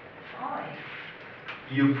 pre-5?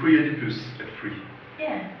 You pre-Oedipus at 3.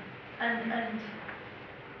 Yeah, and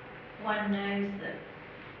one knows that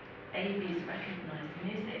babies recognise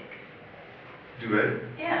music. Do they?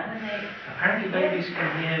 Yeah, when they. Apparently babies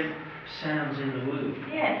can hear sounds in the womb.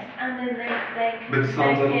 Yes, and then they can But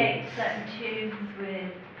sounds associate certain tunes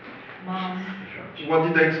with mum. What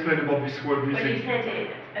did I explain about this word When you music? said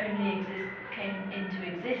it only came into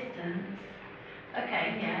existence,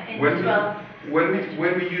 okay, yeah, in When the 12th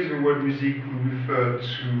when we use the word music, we refer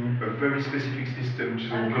to a very specific system which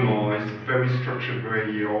is organized, very structured,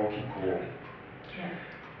 very hierarchical. Yeah.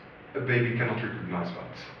 A baby cannot recognize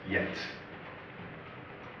that yet.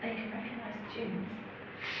 They can recognise tunes.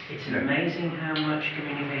 It's Yeah. amazing how much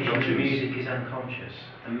communication Not through use. music is unconscious.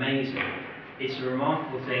 Amazing. It's a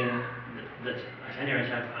remarkable thing that at any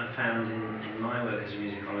rate, I've found in my work as a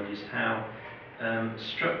musicologist, how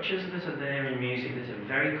structures that are there in music that are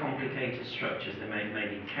very complicated structures, they may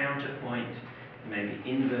be counterpoint, they may be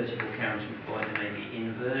invertible counterpoint, they may be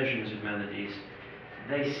inversions of melodies,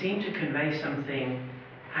 they seem to convey something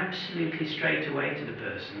absolutely straight away to the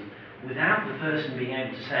person without the person being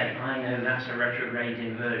able to say, I know that's a retrograde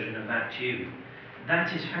inversion of that tune.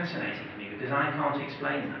 That is fascinating to me because I can't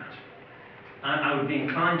explain that. I would be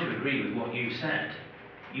inclined to agree with what you said.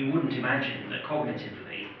 You wouldn't imagine that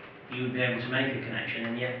cognitively you would be able to make a connection,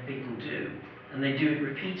 and yet people do. And they do it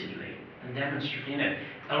repeatedly and demonstrate. You know,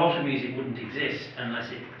 a lot of music wouldn't exist unless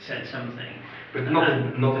it said something. But not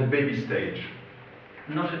at baby stage.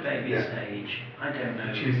 Not at baby Yeah. stage. I don't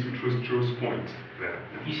know. Which was Joe's point there.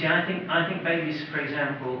 You see, I think babies, for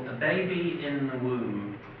example, a baby in the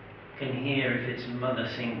womb can hear if its mother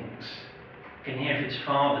sings, can hear if its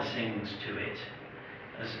father sings to it,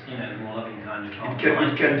 as you know, the more loving kind of father.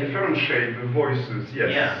 It can differentiate the voices,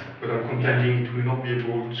 yes, Yeah. but I'm contending it will not be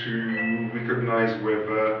able to recognize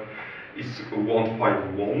whether it's a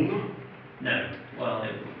 151. No, well,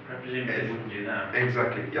 presumably it wouldn't do that.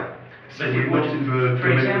 Exactly, yeah. So But we're it not would, in the for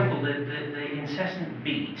domain example, the incessant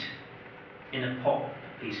beat in a pop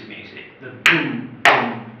piece of music, the boom,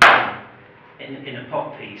 boom, boom, in a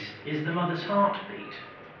pop piece, is the mother's heartbeat.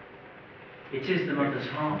 It is the mother's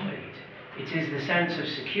heartbeat. It is the sense of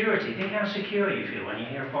security. Think how secure you feel when you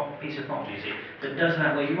hear a piece of pop music that does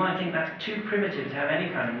that, where you might think that's too primitive to have any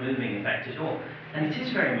kind of moving effect at all. And it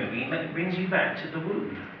is very moving. It brings you back to the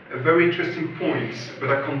womb. a very interesting point, but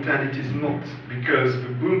I contend it is not, because the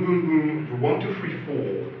boom, boom, boom, the 1, 2, 3, 4,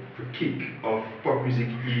 the kick of pop music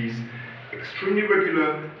is extremely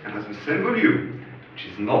regular and has the same volume, which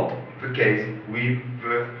is not the case with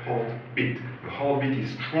the heartbeat. The heartbeat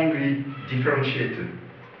is strongly differentiated.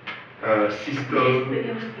 System,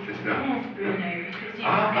 Yes, Bruno, because you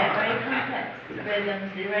can get very complex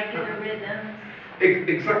rhythms, irregular rhythms.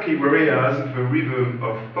 Exactly, whereas the rhythm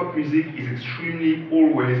of pop music is extremely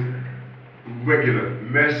always regular,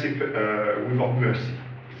 mercy, without mercy.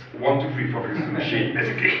 It's 1, 2, 3, 4, it's a machine,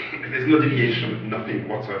 basically. There's no deviation, nothing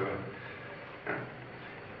whatsoever. Yeah.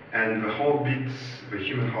 And the heartbeat, the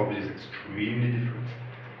human heartbeat is extremely different.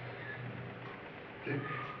 Okay.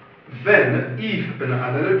 Then, if an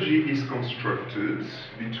analogy is constructed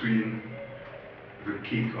between the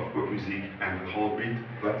kick of pop music and the heartbeat,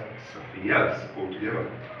 that's something else altogether.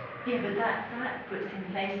 Yeah, but that puts in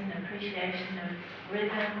place an appreciation of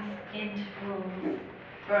rhythms, intervals,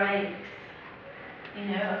 breaks, you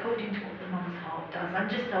know, according to what the mum's heart does. I'm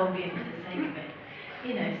just arguing for the sake of it.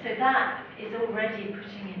 You know, so that is already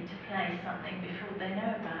putting into place something before they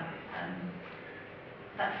know about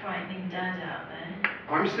that frightening dad out there.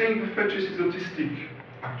 I'm saying the fetus is autistic,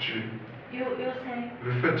 actually. You're saying?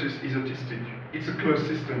 The fetus is autistic. It's a closed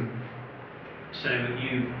system. So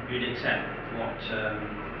you'd accept what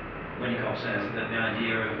Winnicott says, that the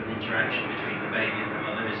idea of an interaction between the baby and the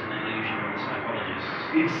mother is an illusion of the psychologist.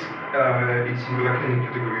 It's in the lacanian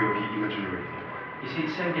category of the imaginary. You see,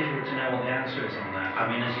 it's so difficult to know what the answer is on that.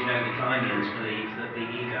 I mean, as you know, the Kleinians believe that the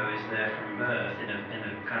ego is there from birth in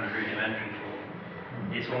a kind of rudimentary form.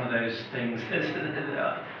 It's one of those things that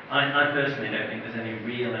I personally don't think there's any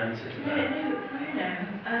real answer to that.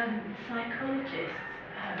 Psychologists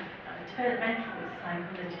have, developmental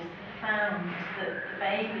psychologists have found that the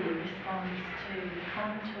baby responds to the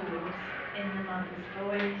contours in the mother's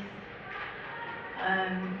voice,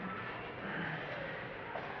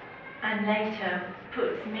 and later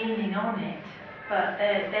puts meaning on it, but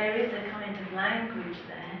there is a kind of language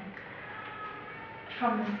there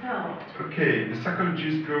from the start. Okay, the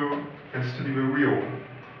psychologists go and study the real.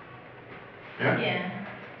 Yeah? Yeah.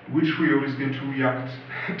 Which real is going to react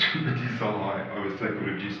to the desire of a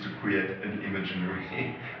psychologist to create an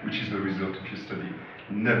imaginary, which is the result of your study.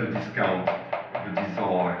 Never discount the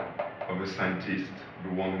desire of a scientist, the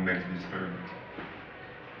one who makes the experiment.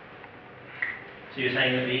 So you're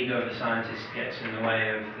saying that the ego of the scientist gets in the way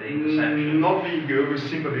of the perception? Not the ego, the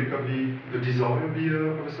symbolic of the desire of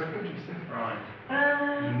the psychologist. Yeah. Right.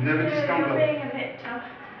 Never discount You're that. being a bit tough.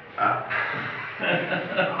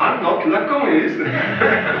 I'm not Lacan.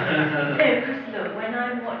 No, because look, when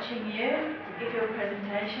I'm watching you give your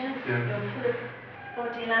presentation, you're full of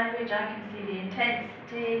body language. I can see the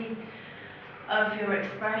intensity of your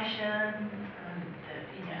expression, and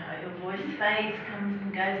you know how your voice fades, comes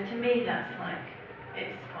and goes. To me, that's like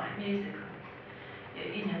it's quite musical.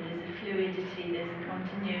 You know, there's a fluidity, there's a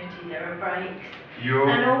continuity, there are breaks,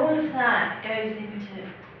 and all of that goes into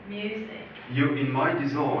music. You're in my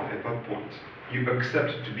design at that point. You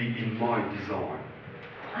accept to be in my design.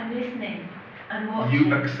 I'm listening and watching.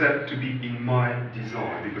 You accept to be in my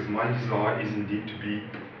design, because my design is indeed to be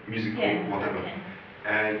musical, whatever. Okay.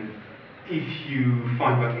 And if you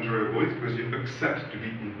find that enjoyable, it's because you accept to be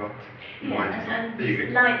in that my design. There you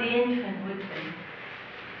go. Like the infant would be,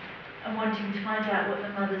 and wanting to find out what the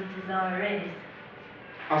mother's desire is.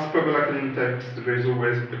 As per the lacanian text, there is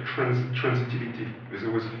always a transitivity. There's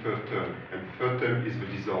always a third term, and the third term is the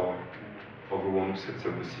desire of the one who sets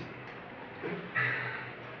up the scene.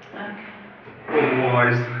 Okay.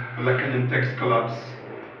 Otherwise, the lacanian text collapses,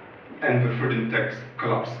 and the freudian text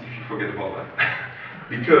collapses if you forget about that.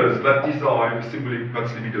 Because that desire, the symbolic,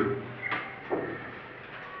 that's libido.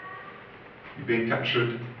 You're being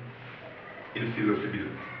captured in the field of libido.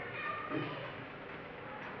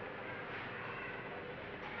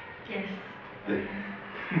 Yes.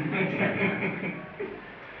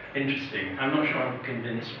 Interesting. I'm not sure I'm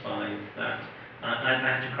convinced by that. I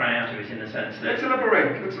have to cry out of it in the sense that Let's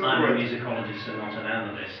elaborate. I'm a musicologist and not an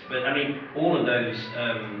analyst. But I mean, all of those.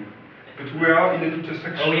 But we are in an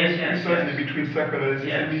intersection precisely between psychoanalysis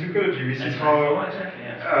and musicology. This is exactly.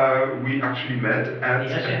 how we actually met at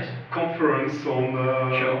a conference on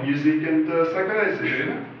music and psychoanalysis.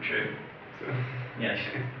 True. So. Yes.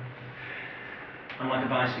 I'm like a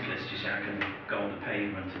bicyclist, you see, I can go on the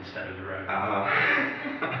pavement instead of the road.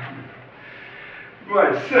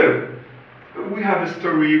 Right, so we have a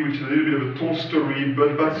story which is a little bit of a tall story,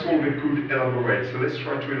 but that's all we could elaborate. So let's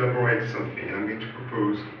try to elaborate something, and I'm going to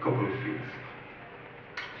propose a couple of things.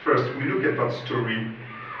 First, we look at that story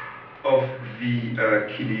of the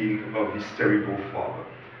killing of this terrible father,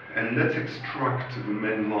 and let's extract the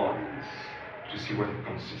main lines to see what it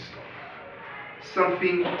consists of.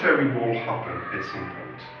 Something terrible happened at some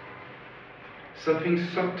point. Something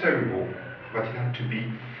so terrible that it had to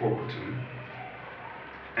be forgotten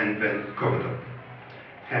and then covered up.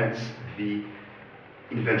 Hence the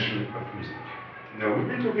invention of music. Now we've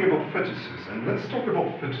been talking about fetuses, and let's talk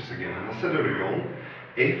about fetus again. And I said earlier on,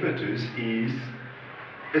 a fetus is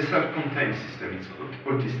a self-contained system, it's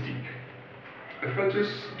autistic. A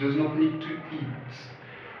fetus does not need to eat.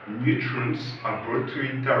 Nutrients are brought to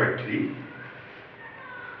it directly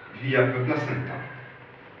via the placenta.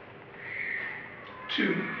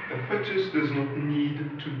 2. A fetus does not need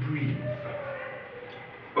to breathe.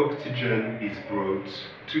 Oxygen is brought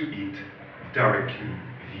to it directly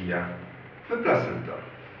via the placenta.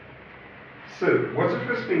 So, what's the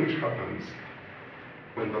first thing which happens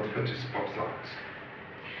when that fetus pops out?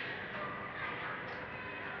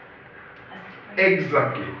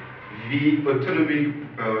 Exactly. The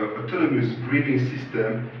autonomous breathing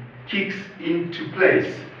system kicks into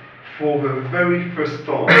place for the very first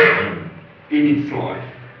time in its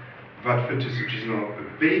life. That fetus, which is now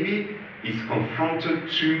a baby, is confronted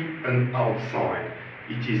to an outside.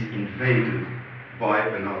 It is invaded by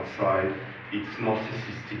an outside. Its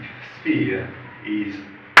narcissistic sphere is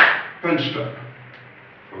punched up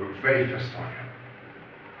for the very first time.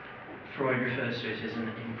 Freud refers to it as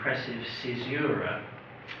an impressive caesura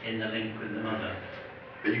in the link with the mother.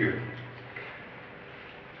 There you go.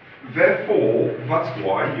 Therefore, that's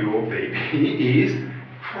why your baby is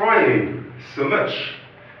crying so much.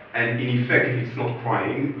 And in effect, if it's not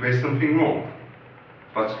crying, there's something wrong.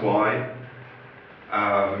 That's why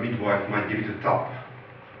the midwife might give it a tap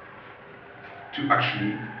to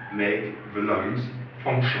actually make the lungs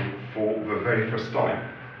function for the very first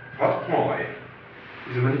time. That cry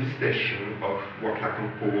is a manifestation of what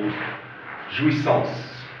Lacan calls jouissance.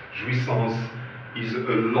 Jouissance is a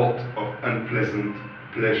lot of unpleasant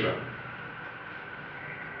pleasure.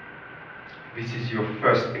 This is your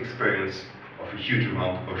first experience of a huge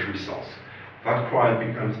amount of jouissance. That cry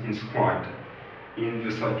becomes inscribed in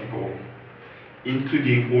the psychical,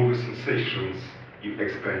 including all the sensations you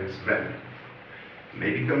experience then. You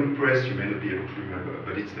may become impressed, you may not be able to remember,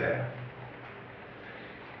 but it's there.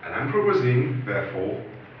 And I'm proposing, therefore,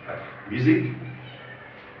 that music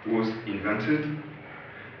was invented to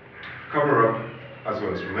cover up, as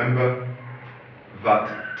well as remember,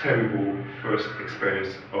 that terrible first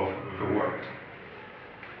experience of the world.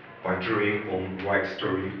 By drawing on White's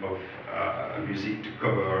story of music to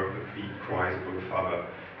cover the cries of the father.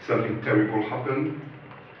 Something terrible happened,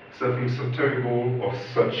 something so terrible of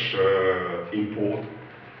such import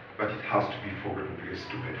that it has to be forgotten because it's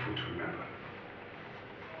too painful to remember.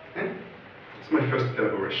 Okay? That's my first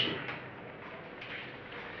elaboration.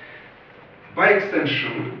 By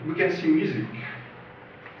extension, we can see music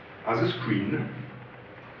as a screen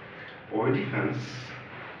or a defense.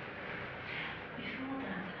 Before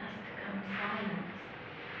that has to come silence.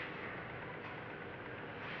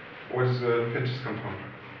 Or Where does the fetus come from?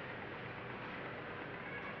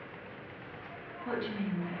 What do you mean,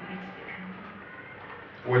 where does it come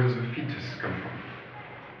from? Where does the fetus come from?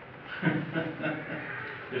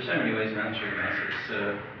 There are so many ways of answering that.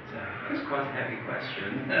 It's quite a heavy question.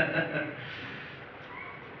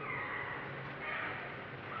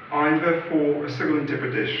 Therefore, a second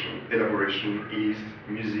interpretation, elaboration, is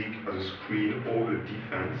music as a screen or a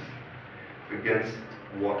defense against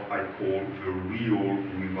what I call the real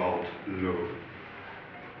without love.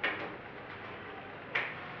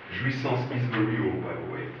 Jouissance is the real, by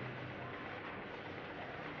the way.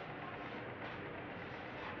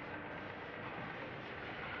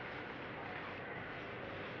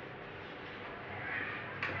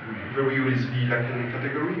 The real is the lacanian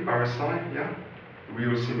category, RSI, yeah?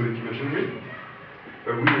 Real symbolic imaginary.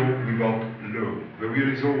 A real without love. The real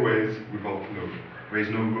is always without love. There is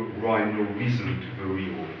no rhyme, no reason to the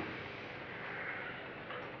real.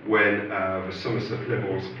 When the Somerset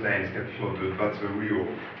levels planes get flooded, that's the real.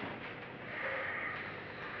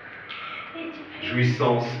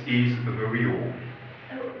 Jouissance is the real.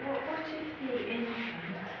 What if the infant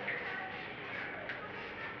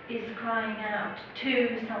is crying out to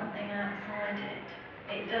something outside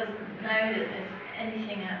it? It doesn't know that there's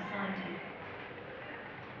anything outside it.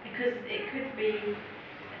 Because it could be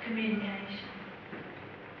a communication.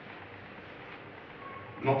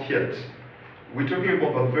 Not yet. We're talking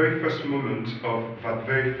about that very first moment of that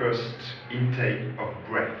very first intake of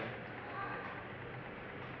breath.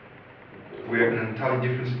 We're in an entirely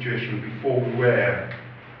different situation. Before we were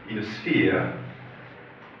in a sphere,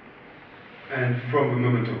 and from the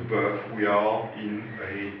moment of birth we are in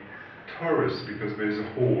a torus because there is a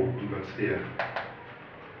hole in that sphere.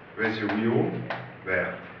 There's a real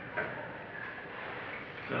there.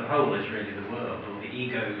 So the whole is really the world, or the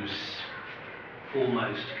ego's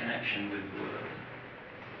almost connection with the world.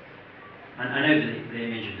 And I know the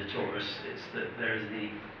image of the torus, it's that there is the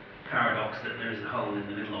paradox that there is a hole in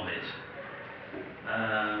the middle of it.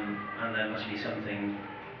 And there must be something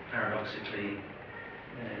paradoxically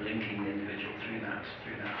linking the individual through that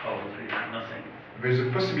hole, through that nothing. There's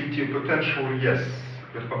a possibility of potential, yes,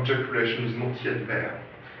 but object relation is not yet there.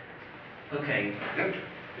 Okay. Yep.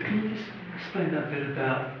 Can you just explain that bit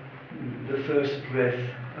about the first breath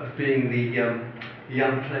of being the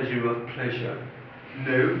unpleasure of pleasure?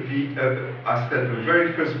 No, I said the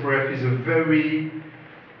very first breath is a very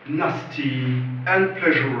nasty,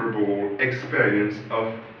 unpleasurable experience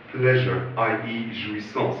of pleasure, i.e.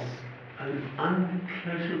 jouissance. An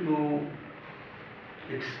unpleasurable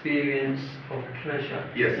experience of pleasure.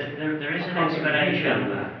 Yes. There is an explanation.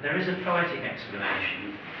 There is a poetic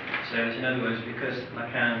explanation. So, in other words, because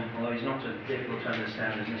Lacan, although he's not as difficult to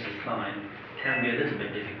understand as Mrs. Klein, can be a little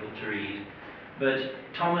bit difficult to read. But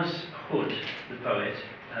Thomas Hood, the poet,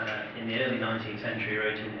 in the early 19th century,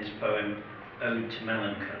 wrote in his poem Ode to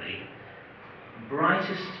Melancholy,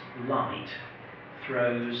 "Brightest light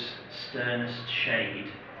throws sternest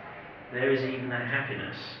shade. There is even a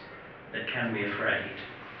happiness that can be afraid."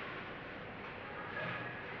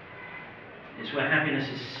 It's where happiness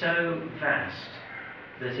is so vast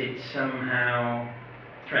that it somehow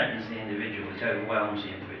threatens the individual, it overwhelms the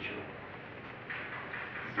individual.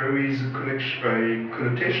 There is a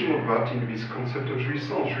connotation of that in this concept of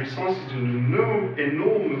jouissance. Jouissance is an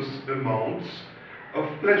enormous amount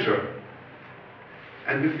of pleasure.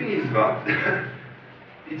 And the thing is that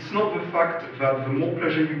it's not the fact that the more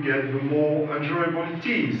pleasure you get, the more enjoyable it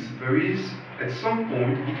is. There is, at some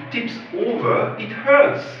point, it tips over, it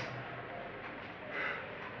hurts.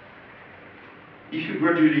 If you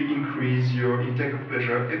gradually increase your intake of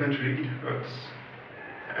pleasure, eventually it hurts.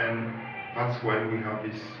 And that's when we have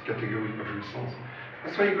this category of jouissance.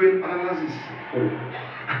 That's why you go in analysis for.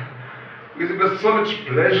 Because you've got so much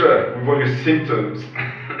pleasure with all your symptoms.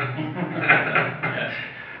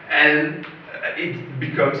 And it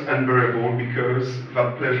becomes unbearable because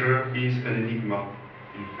that pleasure is an enigma,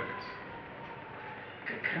 in fact.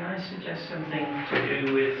 Can I suggest something to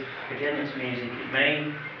do with, again, it's music. It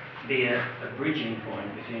may be a bridging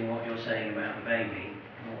point between what you're saying about the baby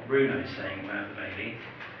and what Bruno is saying about the baby.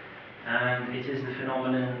 And it is the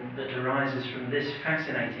phenomenon that arises from this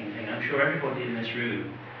fascinating thing. I'm sure everybody in this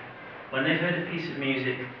room, when they've heard a piece of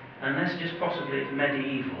music, unless just possibly it's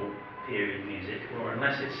medieval period music, or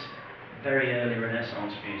unless it's very early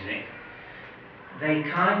Renaissance music, they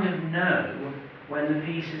kind of know when the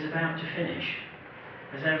piece is about to finish.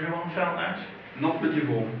 Has everyone felt that? Not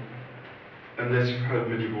medieval, unless you've heard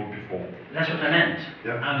medieval before. That's what I meant.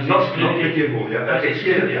 Yeah. I was Not excluding, medieval, yeah. I was Okay.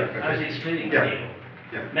 excluding, Yeah, okay. I was excluding Yeah. medieval.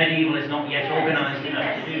 Yeah. Medieval is not yet organised enough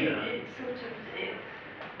Yes, to do that. it's sort of,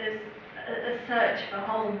 there's a search for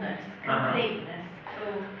wholeness, completeness,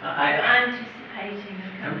 or anticipating the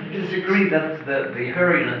I would completeness. disagree that the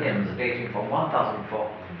Hurrian hymns dating from 1400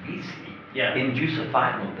 BC induce a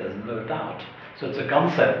final, there's no doubt. So it's a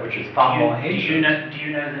concept which is far more ancient. Do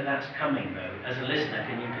you know that that's coming though? As a listener,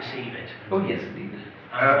 can you perceive it? Oh yes, indeed.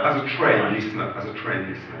 As a trained listener,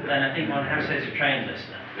 yeah. Then I think one has to say it's a trained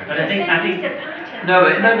listener. Yeah. But I think No.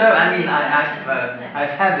 I mean,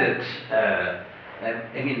 I've had it. I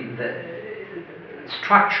mean,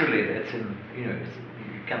 structurally, it's in. You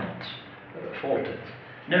cannot fault it.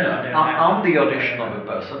 No, I don't. On the audition of a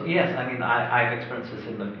person, yes. I mean, I've experienced this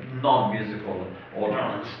in the non-musical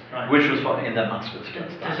audience, Right. which was in the Mascot's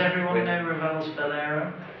Does everyone know Ravel's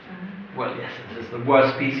Bolero? Well, yes, it is the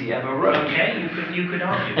worst piece he ever wrote. Okay, you could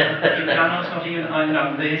argue. That's not even.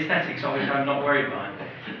 The aesthetics of it, I'm not worried by.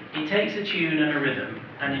 It takes a tune and a rhythm,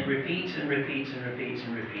 and it repeats and repeats and repeats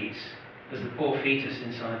and repeats, as the poor fetus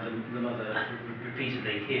inside the mother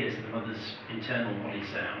repeatedly hears the mother's internal body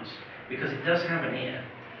sounds, because it does have an ear.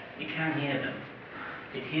 It can hear them.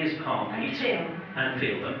 It hears heartbeats and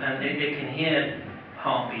feel them, and it can hear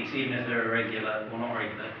heartbeats even if they're irregular or not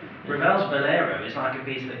regular. Ravel's Bolero is like a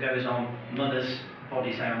piece that goes on mother's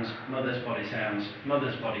body sounds, mother's body sounds,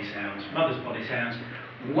 mother's body sounds, mother's body sounds.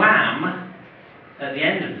 Wham! At the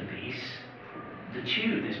end of the piece, the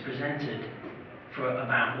tune is presented for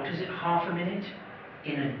about, half a minute?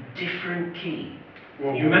 In a different key.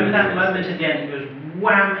 Well, you remember that moment at the end? It goes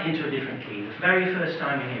wham into a different key. The very first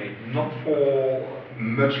time you hear it. Not for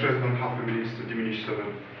much less than half a minute, it's a diminished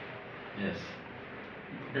seventh. Yes.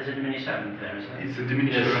 There's a diminished seventh there, is there? It's a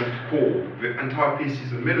diminished seventh chord. The entire piece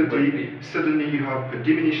is a melody. Suddenly you have a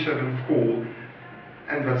diminished seventh chord,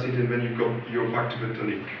 and that's it. And then you're back to the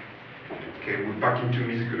tonic. Okay, we're back into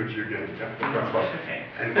musicology again. Yeah, that's right. Okay.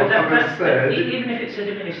 And what happens said, even if it's a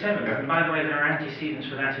diminished seventh, and by the way, there are antecedents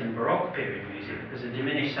for that in Baroque period music, because a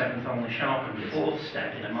diminished seventh on the sharpened fourth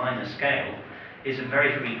step in a minor scale is a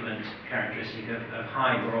very frequent characteristic of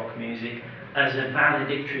high Baroque music as a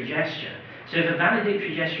valedictory gesture. So if a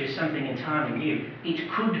valedictory gesture is something entirely new, it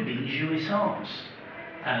could be jouissance,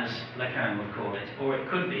 as Lacan would call it, or it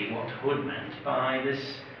could be what Hood meant by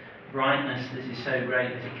this brightness, this is so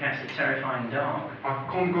great that it casts a terrifying dark. I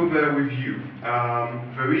can't go there with you.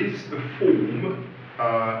 There is a form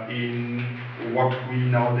in what we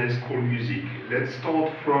nowadays call music. Let's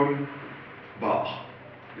start from Bach.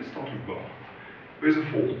 Let's start with Bach. There is a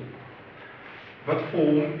form. That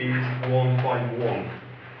form is 151,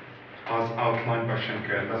 as outlined by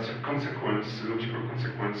Schenker. That's a consequence, a logical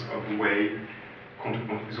consequence of the way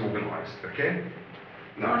counterpoint is organized. Okay?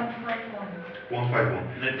 Now,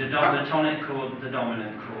 151. The tonic chord, the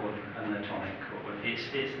dominant chord, and the tonic chord. It's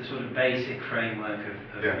the sort of basic framework of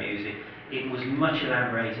music. It was much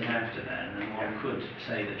elaborated after then, and one could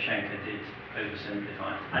say that Schenker did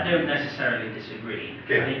oversimplify. I don't necessarily disagree. I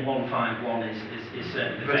think 151 is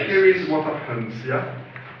certainly the basis. But here is what happens, yeah?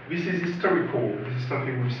 This is historical. This is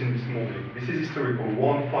something we've seen this morning. This is historical.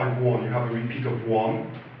 151, you have a repeat of 1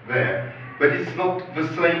 there. But it's not the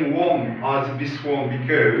same one as this one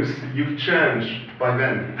because you've changed by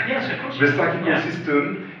then. Yes, of course. The psychical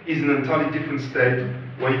system is in an entirely different state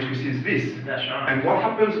when it receives this. That's right. And what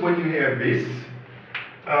happens when you hear this?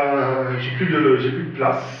 J'ai plus de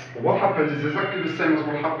place. What happens is exactly the same as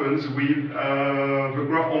what happens with the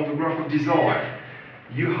graph of desire.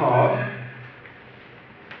 You have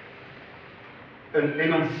an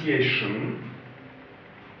enunciation.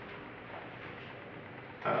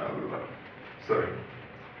 Sorry,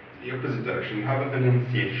 the opposite direction. You have an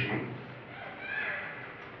enunciation.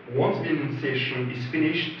 Once the enunciation is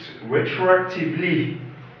finished, retroactively,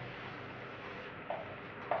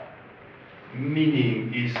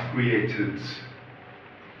 meaning is created.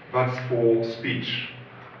 That's for speech.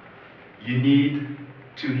 You need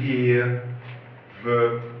to hear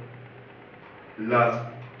the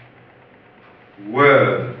last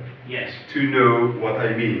word. Yes. To know what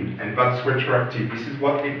I mean, and that's retroactive. This is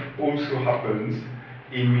what it also happens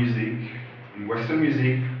in music, in Western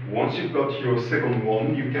music. Once you've got your second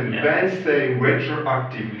one, you can then say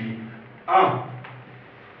retroactively,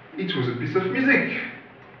 it was a piece of music.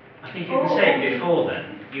 I think you can say it before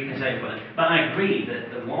then. You can say it before then. But I agree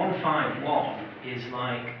that the 151 is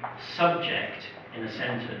like subject in a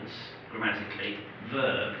sentence, grammatically,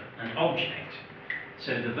 verb, and object.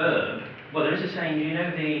 So the verb, well, there is a saying, you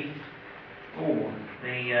know, the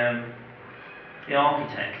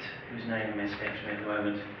architect, whose name escapes me at the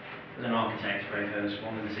moment, was an architect, very famous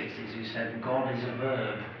one in the 60s, who said, God is a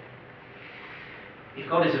verb. If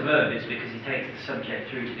God is a verb, it's because he takes the subject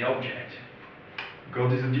through to the object.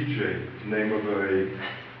 God is a DJ, name of a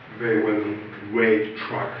very well-known rave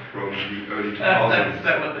track from the early 2000s. That's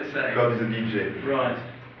that what they say? God is a DJ. Right.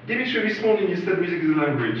 Dimitri, this morning you said music is a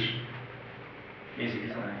language. Music is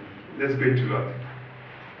language. Let's go into that.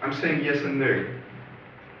 I'm saying yes and no.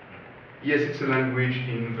 Yes, it's a language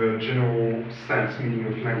in the general sense, meaning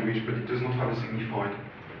of language, but it does not have a signifier.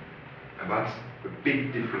 And that's a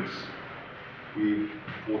big difference with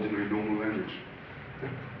ordinary normal language. It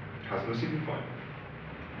has no signifier.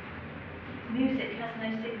 Music has no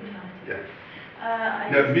signifier. Yeah.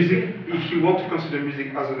 No, music, if you want to consider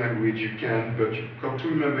music as a language, you can, but you've got to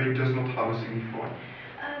remember it does not have a signifier.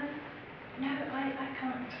 No, I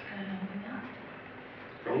can't go along with that.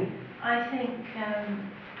 Go on. I think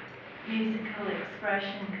musical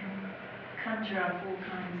expression can conjure up all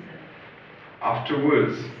kinds of...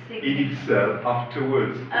 Afterwards, in itself, it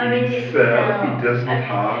does not Okay.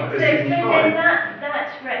 have a So then signifier. that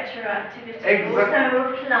retroactivity Exactly.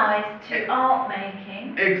 also applies to art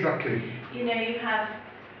making. Exactly. You know, you have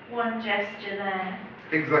one gesture there,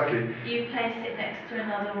 Exactly. you place it next to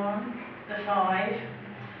another one, the 5,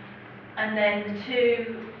 and then the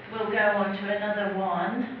 2 will go on to another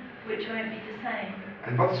 1, which won't be the same.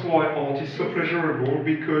 And that's why art is so pleasurable,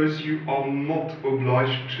 because you are not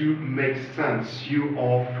obliged to make sense. You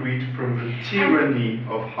are freed from the tyranny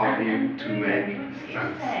of having to make Would you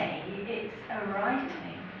sense. say it's a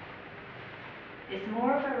writing? It's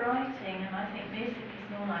more of a writing, and I think music is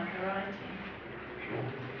more like a writing. Sure.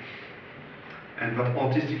 And that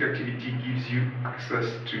artistic activity gives you access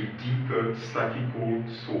to deeper psychical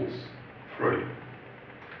source. Freud.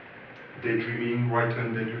 Daydreaming, writer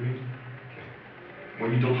and daydreaming.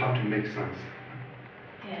 When you don't have to make sense.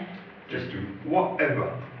 Yeah. Just do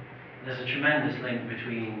whatever. There's a tremendous link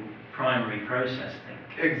between primary processing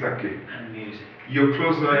Exactly. and music. You're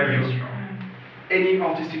closer, Very strong. any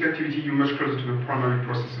artistic activity, you're much closer to the primary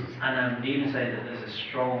processes. And I would even say that there's a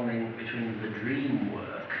strong link between the dream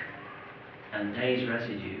work and day's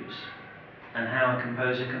residues and how a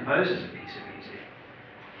composer composes a piece of music.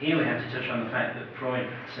 Here we have to touch on the fact that Freud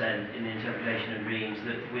said in the interpretation of dreams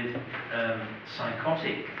that with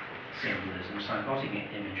psychotic symbolism, psychotic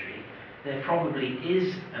imagery, there probably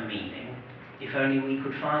is a meaning if only we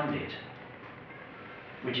could find it.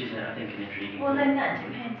 Which is, I think, an intriguing Well, thought. then that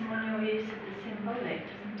depends on your use of the symbolic,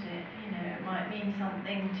 doesn't it? You know, it might mean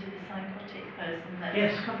something to the psychotic person that's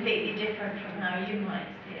Yes. completely different from how you might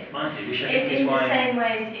see it. Might do, which I think is In the why... same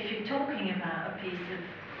way as if you're talking about a piece of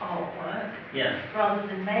artwork, Yeah, rather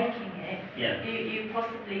than making it, yeah. you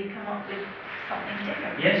possibly come up with something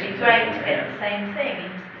different. Yes, It'd be exactly, great to get yeah. the same thing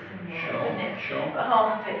into the symbol, Sure, wouldn't it? sure. But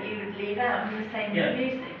half of it you would leave out, and the same Yeah. with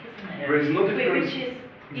music, isn't it? There is no difference. Which is,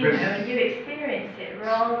 you know, you experience it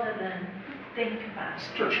rather than think about it.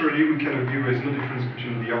 Structurally, we can agree there is no difference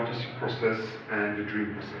between the artistic process and the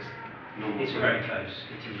dream process. No It's whatsoever. very close.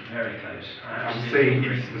 It is very close. I I'm absolutely saying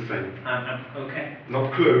agree. it's the same. Okay.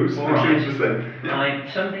 Not close, All I'm saying right. it's the same.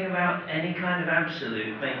 Something about any kind of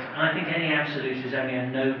absolute makes... I think any absolute is only a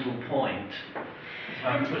nodal point. If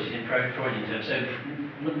I can put it in Freudian terms. So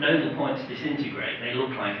nodal points disintegrate. They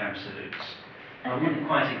look like absolutes. I wouldn't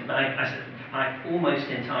quite... I almost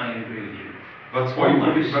entirely agree with you. That's why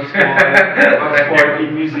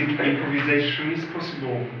in music improvisation is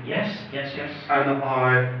possible. Yes, yes, yes. And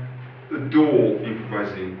I adore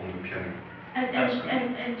improvising on the piano.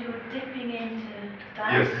 And you're dipping into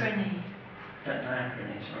Yes. diachrony.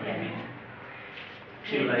 Diachrony is what I Yeah. mean.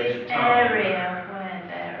 Two This layers of time. area where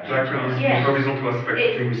there are... Diachrony is the Yes. horizontal aspect of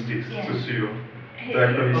It's- linguistics, yeah. c'est sûr. Hi-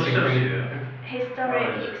 Diachrony Oh, is so synchrony. sûr. historic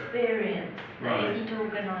Right. experience that Right. isn't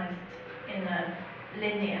organised in a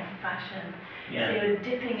linear fashion. Yeah. So you're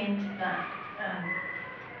dipping into that,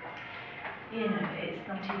 you know, it's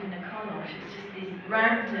not even a collage, it's just these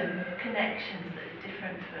random connections that are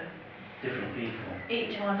different for Different people.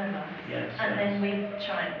 each one of us. Yes, And yes. then we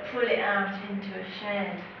try and pull it out into a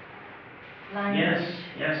shared language,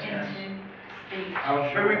 Yes, yes. into speech.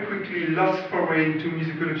 Very quickly, last foray into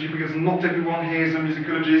musicology, because not everyone here is a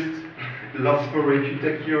musicologist. Last foray, if you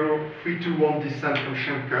take your 3-2-1 descent from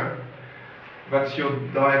Schenker, that's your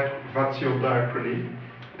diachrony.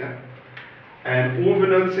 Yeah? And all the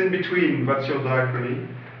notes in between, that's your diachrony.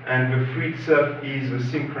 And the 3 itself is a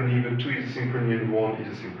synchrony, the 2 is a synchrony, and 1 is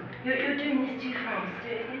a synchrony. You're doing this too fast, do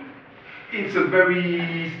it again. It's a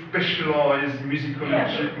very specialized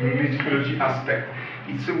musicology aspect.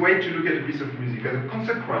 It's a way to look at a piece of music as a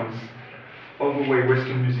consequence of the way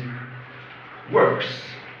Western music works.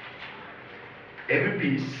 Every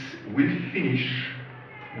piece will finish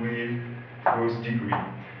with those degrees.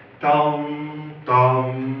 Tam,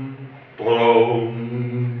 tam,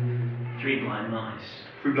 tom. 3 Blind Mice.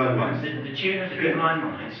 Three blind mice. The tune of 3 Blind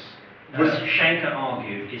Mice Schenker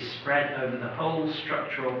argued, is spread over the whole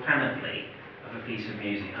structural panoply of a piece of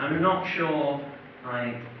music. I'm not sure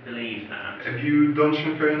I believe that. Have you done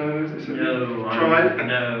Schenkerian analysis? No, tried?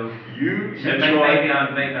 No. You So tried?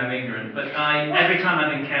 maybe I'm ignorant, but every time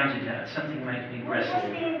I've encountered that, something makes me bristle. What's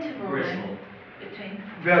the interval Bristle. between?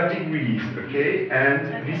 There are degrees, okay?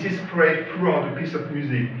 And this is spread throughout a piece of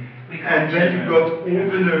music. We And can't then you've got all turn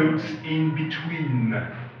the notes in between.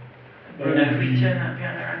 if we turn that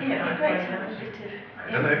piano around. Yeah, it'd be great to have a bit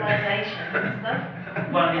I don't know. of improvisation and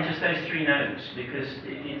stuff. Well, in just those three notes, because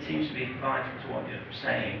it seems to be vital to what you're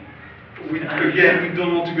saying. Again, we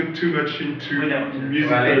don't want to go too much into We don't.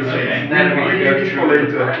 musical Well, it's- things. then We we leave go it for through-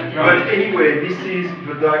 later. Right. But anyway, this is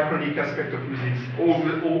the diachronic aspect of music. All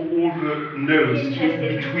the notes Interesting, in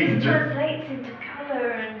because between. this translates into colour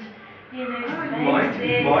and, you know,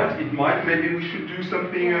 It might. Maybe we should do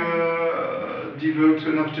something, devote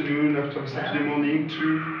an afternoon after Saturday morning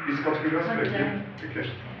to this particular aspect. Sometime. Yeah? Okay.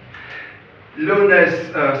 Lowness,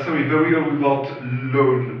 the real without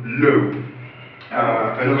low.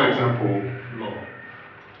 Another example. Law.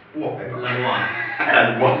 Whatever. La loi.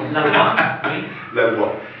 La loi. La loi, oui. La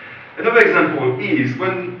loi. Another example is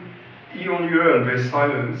when you're on your own, there's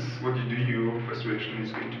silence. What you do, your first reaction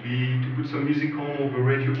is going to be to put some music on or the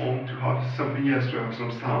radio on to have something else, to have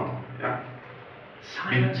some sound. Yeah?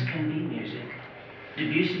 Silence can be music.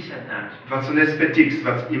 Debussy said that. That's an aesthetics,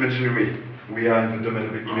 that's imaginary. We are in the domain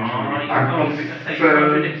of the imaginary. You're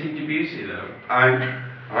contradicting Debussy though.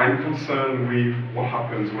 I'm concerned with what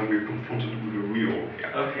happens when we're confronted with the real.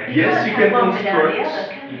 Okay. Yes, you can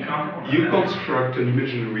construct. You can't. You construct an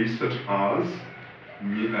imaginary such as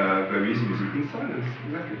there is music in silence,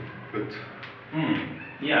 exactly. But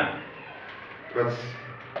Yeah. that's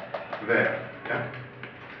there. Yeah.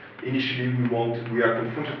 Initially, we are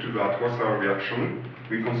confronted to that. What's our reaction?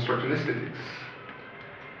 We construct an aesthetics,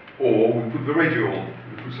 or we put the radio on,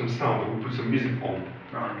 we put some sound, or we put some music on.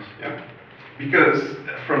 Right. Yeah. Because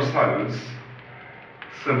from silence,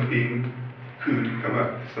 something could come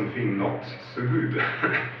up, something not so good.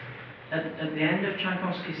 At the end of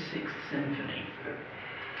Tchaikovsky's Sixth Symphony,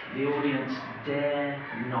 the audience dare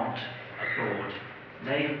not applaud.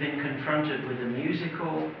 They have been confronted with a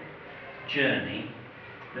musical journey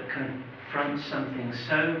that confronts something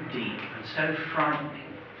so deep and so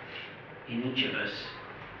frightening in each of us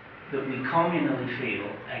that we communally feel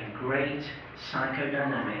a great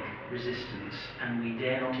psychodynamic resistance, and we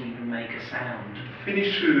dare not even make a sound.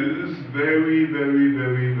 Finishes very, very,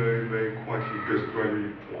 very, very, very quietly, goes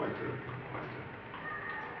gradually quieter.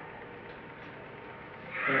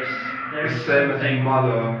 There's The same as something- in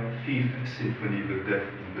Mahler, Fifth Symphony, the Death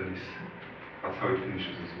in Venice. That's how it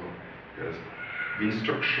finishes as well. Because the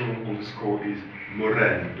instruction on the score is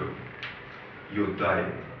morendo. You're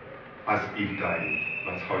dying, as if dying.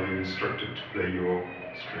 That's how you're instructed to play your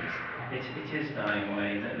strings. It is dying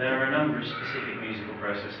away. There are a number of specific musical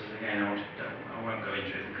processes. Again, I won't go into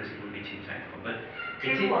it because it would be too technical. But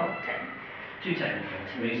too technical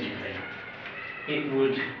musically.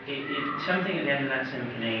 Something at the end of that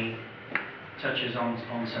symphony touches on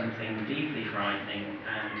something deeply frightening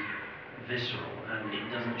and visceral, and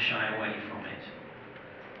it doesn't shy away from it.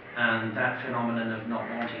 And that phenomenon of not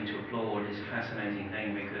wanting to applaud is a fascinating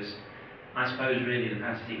thing, because I suppose really the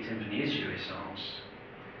Pathetique Symphony is jouissance.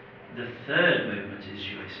 The third movement is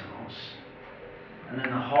jouissance, and then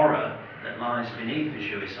the horror that lies beneath the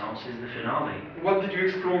jouissance is the finale. What did you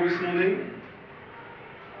explore this morning?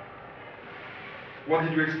 What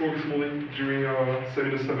did you explore this morning during our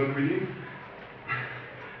Seminar 7 reading?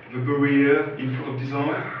 The barrier in front of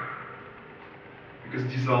desire. Because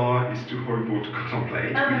desire is too horrible to contemplate.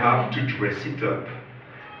 We have to dress it up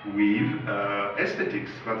with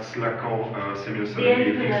aesthetics. That's Lacan, Seminar 7, the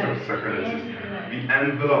ethics of psychoanalysis. The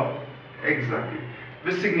envelope, exactly.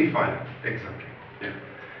 The signifier, exactly. Yeah.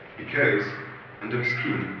 Because under the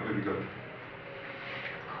skin, what have you got?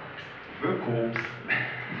 The corpse.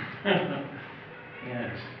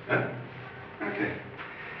 Yes. Okay.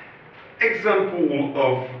 Example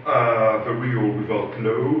of the real without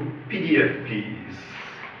low, PDF please,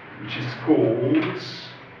 which is called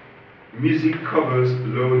Music Covers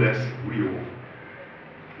Lowness Real,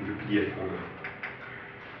 in the PDF folder.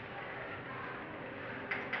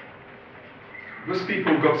 Most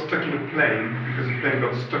people got stuck in a plane because the plane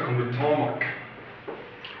got stuck on the tarmac.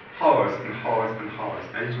 Hours and hours and hours,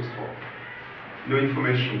 and it was hot. No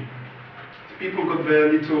information. People got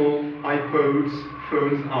their little iPods,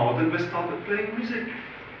 phones out, and they started playing music.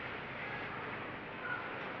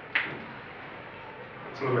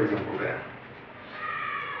 That's another example there.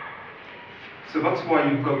 So that's why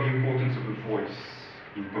you've got the importance of the voice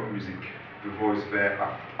in pop music. the voice there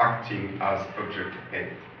acting as object A.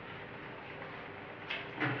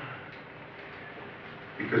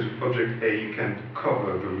 Because with object A you can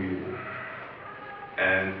cover the real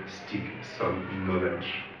and stick some knowledge,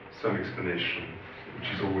 some explanation, which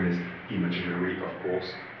is always imaginary, of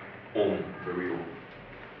course, on the real.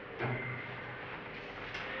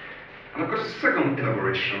 And I've got a second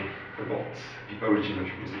elaboration about the origin of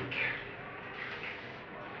music.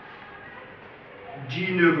 Do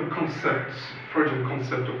you know the concept, Freudian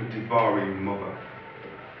concept of a devouring mother?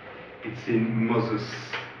 It's in Moses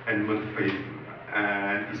and Monotheism,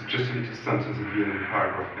 and it's just a little sentence at the end of the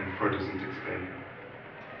paragraph, and Freud doesn't explain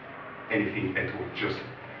anything at all, just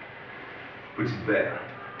puts it there.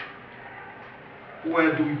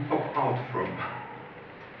 Where do we pop out from?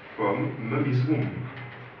 From mummy's womb.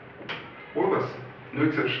 All of us, no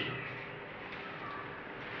exception.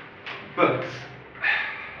 But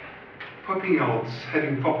popping out,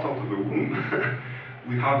 having popped out of the womb,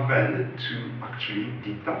 we have then to actually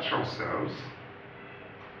detach ourselves,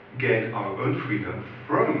 gain our own freedom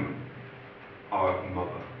from our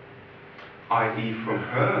mother, i.e. from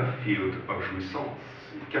her field of jouissance.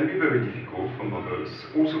 It can be very difficult for mothers,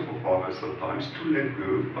 also for fathers sometimes, to let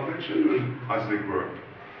go of their children as they grow up.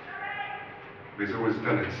 There's always a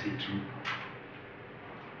tendency to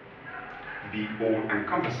be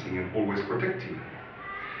all-encompassing and always protecting.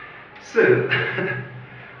 So,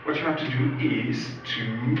 what you have to do is to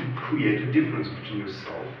create a difference between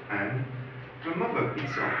yourself and the mother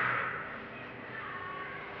itself.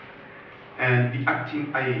 And the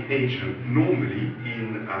acting agent normally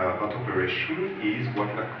in that operation is what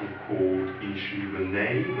Lacan called initially the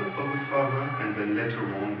name of the father and then later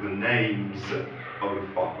on the names of the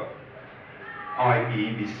father.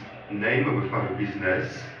 I.e. this name of the father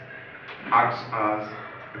business acts as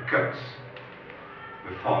a cut.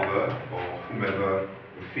 The father or whomever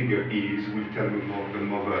the figure is will tell the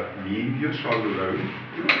mother, leave your child alone,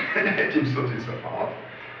 let him sort this out.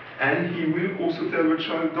 And he will also tell the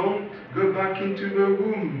child, don't go back into the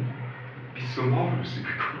womb. It'd be so marvelous if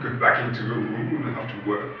we could go back into the womb, we wouldn't have to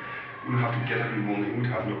work, we wouldn't have to get up in the morning, we'd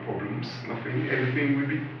have no problems, nothing, everything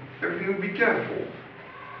would be cared for.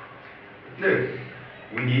 No,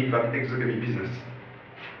 we need that exogamy business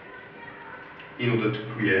in order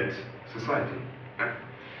to create society.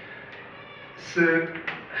 So,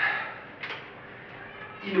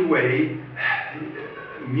 in a way,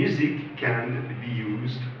 music can be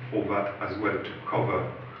used for that as well, to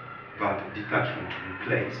cover that detachment, to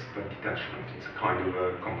replace that detachment. It's a kind of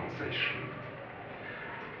a compensation.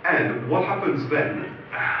 And what happens then,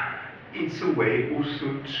 it's a way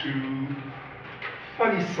also to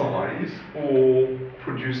phallicize or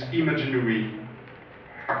produce imaginary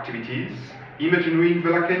activities, imaginary in the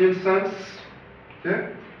Lacanian sense, yeah?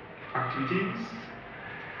 Activities,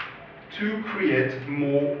 to create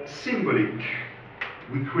more symbolic.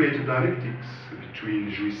 We create a dialectics between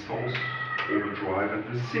jouissance, overdrive, and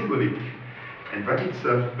the symbolic, and that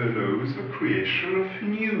itself allows the creation of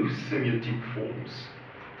new semiotic forms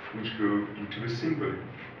which go into the symbolic.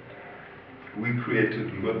 We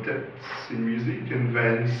created motets in music, and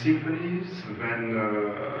then symphonies, then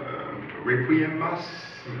requiem mass,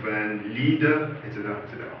 then lieder, etc.,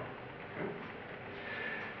 etc.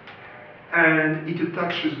 And it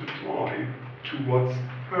attaches the tribe to what's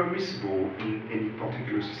permissible in any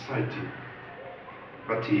particular society.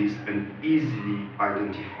 That is an easily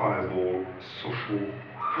identifiable social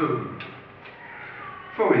code.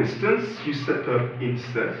 For instance, you set up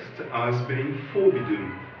incest as being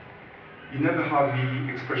forbidden. You never have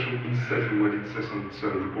the expression incest, the word incest on its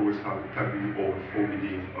own. You always have a taboo or a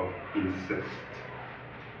forbidding of incest.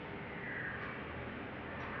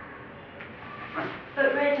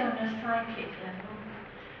 But read on a psychic level,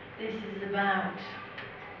 this is about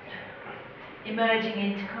emerging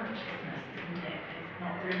into consciousness, isn't it? It's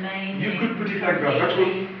not remaining. You could put it like that. That's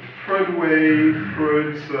what Freud's way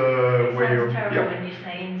of. It sounds terrible Yeah. when you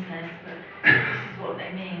say incest, but this is what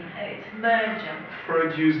they mean. It's merger.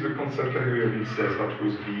 Freud used the concept category of incest. That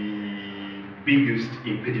was the biggest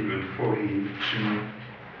impediment for him to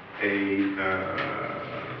a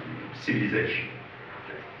civilization.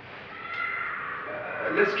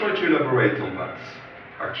 Let's try to elaborate on that,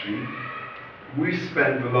 actually. We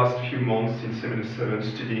spent the last few months in Semester 7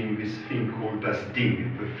 studying this thing called das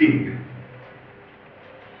Ding, the thing.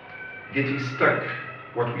 Getting stuck,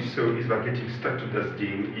 what we saw is that getting stuck to das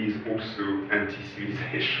Ding is also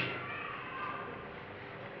anti-civilization.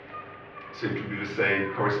 So it would be the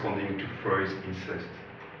same, corresponding to Freud's incest.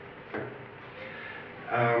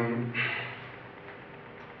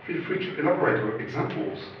 Feel free to elaborate on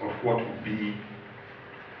examples of what would be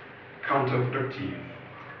counterproductive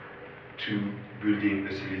to building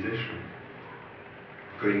a civilization.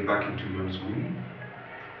 Going back into mom's womb,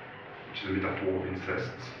 which is a metaphor of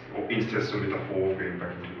incest, or incest a metaphor of going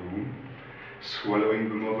back into the womb, swallowing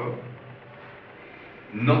the mother,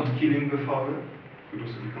 not killing the father, could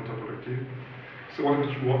also be counterproductive. So whatever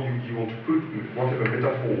you want to put, whatever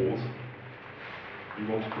metaphors you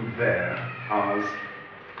want to put there as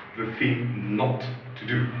the thing not to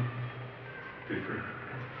do. Feel free.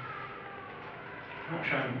 I'm not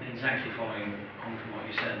sure I'm exactly following on from what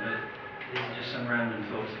you said, but these are just some random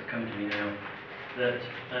thoughts that come to me now. That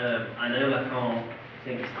I know Lacan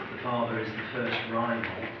thinks that the father is the first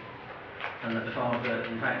rival, and that the father,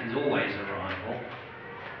 in fact, is always a rival.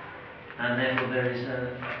 And therefore there is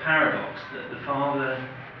a paradox that the father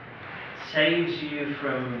saves you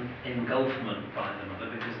from engulfment by the mother,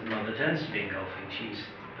 because the mother tends to be engulfing. She's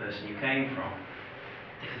the person you came from.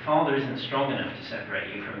 If the father isn't strong enough to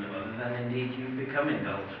separate you from the mother, then indeed you become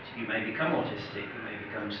engulfed. You may become autistic, you may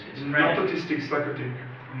become schizophrenic. Not autistic, psychotic,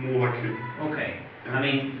 more likely. Okay. Yeah. I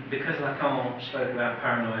mean, because Lacan spoke about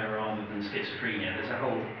paranoia rather than schizophrenia, there's a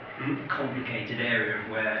whole complicated area of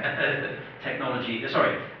where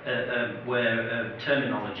where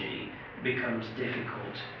terminology becomes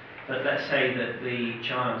difficult. But let's say that the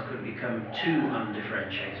child could become too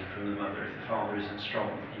undifferentiated from the mother if the father isn't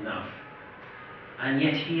strong enough. And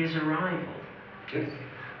yet he is a rival. Yes.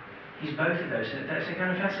 He's both of those. That's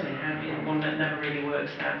kind of fascinating how one that never really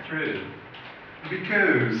works that through.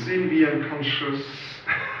 Because in the unconscious,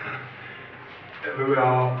 there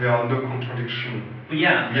are no contradictions. Well,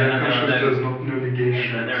 yeah, The unconscious does not know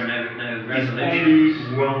negation. There are no It's resolutions.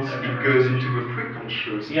 only once it goes into the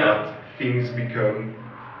preconscious that things become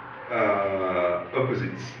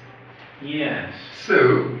opposites. Yes.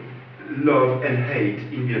 So, love and hate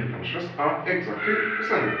in the unconscious are exactly the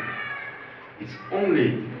same. It's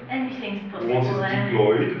only Anything's possible once it's there.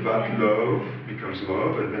 deployed that Yeah. love becomes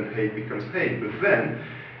love and then hate becomes hate. But then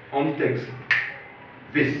only takes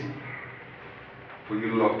this for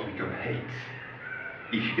your love to become hate.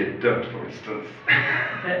 If you get dumped, for instance,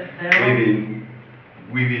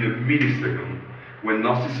 within a millisecond, when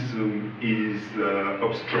narcissism is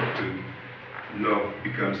obstructed, love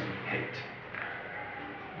becomes hate.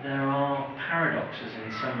 There are paradoxes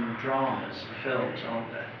in some dramas and films,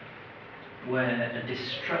 aren't there, where a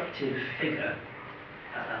destructive figure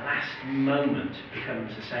at the last moment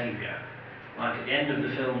becomes a saviour. Like at the end of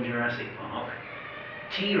the film Jurassic Park,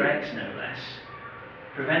 T-Rex, no less,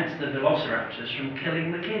 prevents the velociraptors from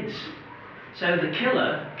killing the kids. So the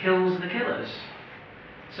killer kills the killers.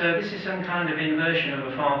 So this is some kind of inversion of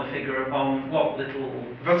a father figure upon what little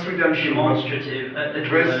That's redemption. demonstrative,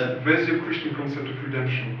 There's your Christian concept of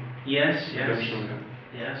redemption. Yes. Redemption,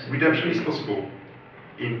 yeah. Yes. Redemption is possible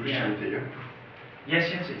in Christianity, yeah? Yes,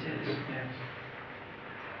 it is. Yes.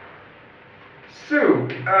 So,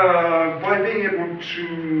 by being able to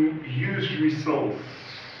use results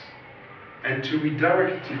and to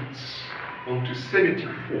redirect it onto Semitic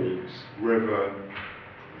forms rather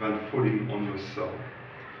than falling on yourself,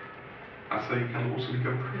 that's how you can also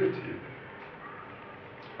become creative.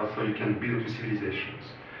 That's how you can build your civilizations.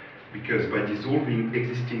 Because by dissolving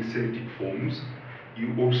existing Semitic forms,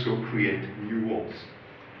 you also create new ones.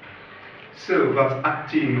 So that's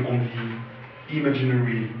acting on the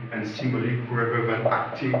imaginary and symbolic rather than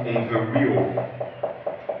acting on the real.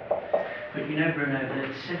 But you know, Bruno,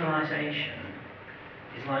 that civilization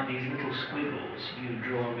is like these little squiggles you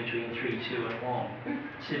draw between 3, 2 and 1.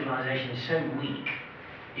 Civilization is so weak,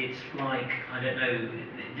 it's like, I don't know,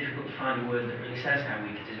 it's difficult to find a word that really says how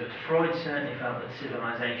weak it is, but Freud certainly felt that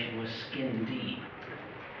civilization was skin deep.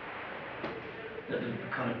 That the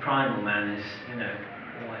kind of primal man is,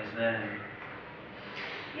 always there.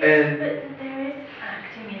 Yes, but there is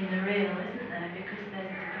acting in the real, isn't there? Because there's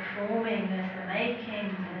the performing, there's the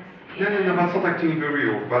making, there's... No, that's not acting in the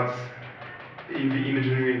real, that's in the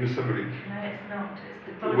imaginary and the symbolic. No, it's not. It's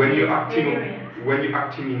the body When experience. when you're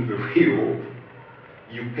acting in the real,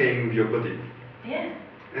 you're paying with your body. Yeah.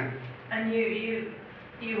 Yeah. And you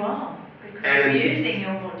are, because And you're using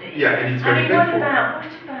your body. Yeah, and it's very I mean, what painful.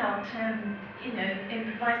 about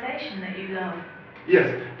improvisation that you love?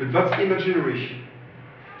 Yes, but that's imaginary.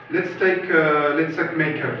 Let's take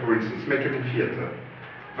makeup, for instance, makeup in theater.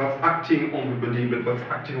 That's acting on the body, but that's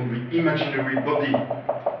acting on the imaginary body.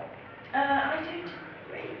 I don't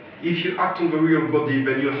agree. If you act on the real body,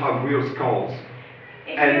 then you'll have real scars.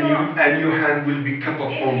 And your hand will be cut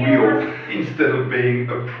off for real instead of being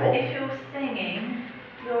a prop. If you're singing,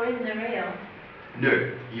 you're in the real.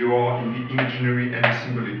 No, you are in the imaginary and the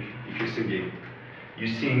symbolic if you're singing. You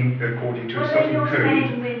sing according to a Well, then certain you're code.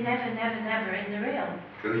 saying we're never in the real.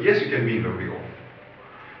 Yes, you can be in the real.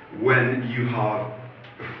 when you have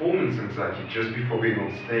performance anxiety just before going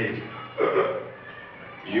on stage,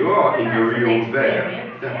 you are in the That's an real there.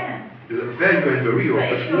 experience, yeah. There you're in the real, But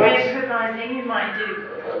if but you're once, improvising, you might do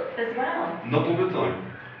as well. not all the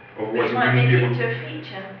time. But Otherwise you you might wouldn't make be it able. into a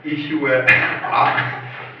feature. If you were,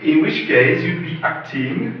 in which case you'd be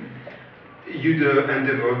acting, you'd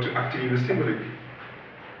endeavor to acting in the symbolic.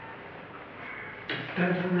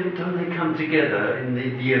 Don't they come together in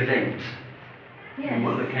the event? Yes. In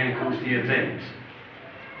what Lacan calls the event?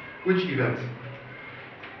 Which event?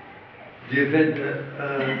 The event that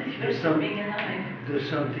Being alive. there's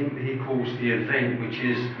something that he calls the event, which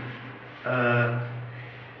is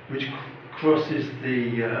which crosses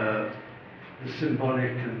the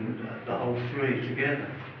symbolic and the whole three together.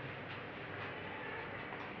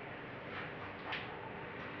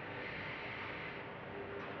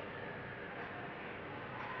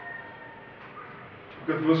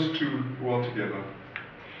 Because those two were together.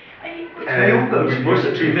 They all go with those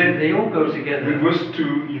together. two, They all go together. with those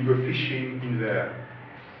two, you go fishing in there.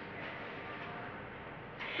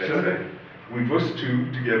 Let's Sorry? say. With those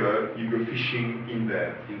two together, you go fishing in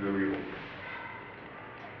there, in the real.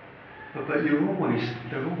 But they're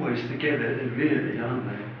always together, really, aren't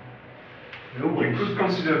they? They're You always. could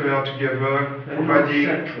consider they are together, They're not providing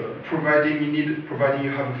separate. providing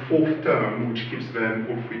you have a fourth term which keeps them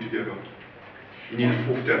all three together. You need a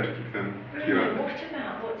fourth term to keep them Bruno, together. what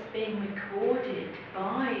about what's being recorded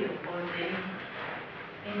by your body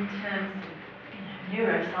in terms of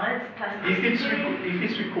neuroscience, plasticity?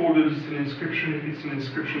 If it's recorded as an inscription, if it's an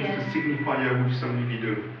inscription Yeah. as a signifier with some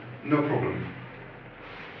libido, no problem.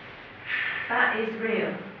 That is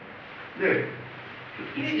real. Yeah.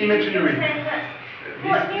 You, It's you're imaginary. saying that's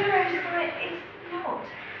what neuroscience is not.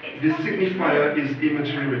 It's The not signifier real. is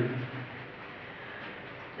imaginary.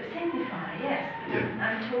 The signifier, yes. Yeah.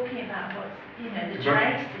 I'm talking about what's, the But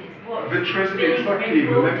traces, what's The traces being exactly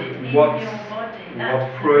recorded in what your body. what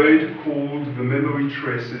That's Freud called the memory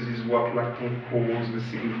traces is what Lacan calls the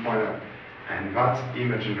signifier, and that's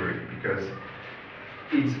imaginary because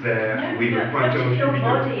it's there no, with a but quantum what of if your libido.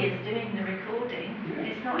 body is doing the recording? Yeah.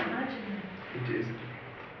 It's not imaginary. It is.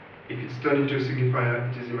 If it's turned into a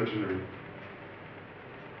signifier, it is imaginary.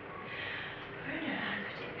 Bruno, how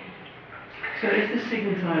could it be? So if the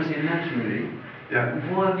signifier is imaginary, Yeah.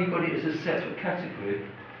 why have you got it as a separate category?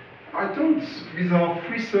 I don't. These are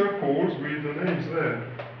three circles with the names there.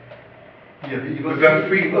 Yeah, but you've But got there are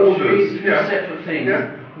three orders. three Yeah. separate things.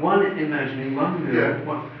 Yeah. One imaginary, one real, Yeah.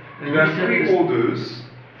 one. There are three orders.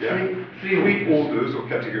 Yeah. Three orders or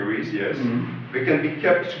categories, yes. Mhm. They can be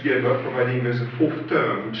kept together providing there's a fourth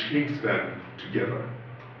term which links them together.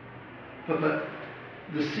 But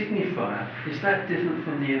the signifier, is that different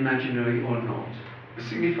from the imaginary or not? The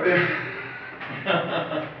signifier,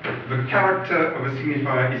 the character of a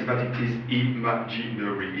signifier is that it is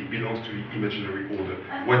imaginary. It belongs to the imaginary order.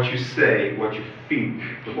 What you say, what you think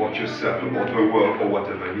about yourself, about the world or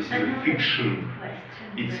whatever, this is a fiction.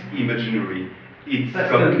 It's imaginary. It's That's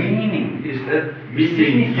got the meaning, is that the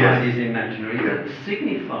Meaning, signifier yes. is imaginary, Yeah. but the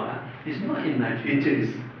signifier is not imaginary. It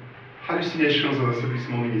is. Hallucinations, as I said this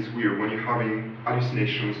morning, is weird. When you're having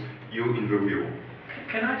hallucinations, you're in the real.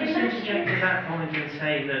 Can I just interject at that point and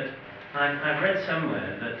say that I've read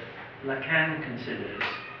somewhere that Lacan considers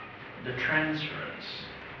the transference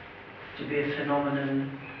to be a phenomenon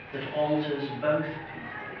that alters both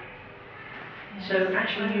people. So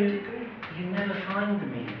actually you never find the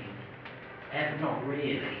meaning. Not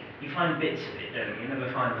really. You find bits of it, don't you? You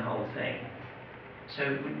never find the whole thing.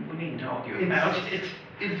 So we needn't argue about it.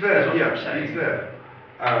 It's there, That's what yeah, I'm saying. it's there.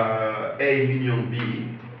 A union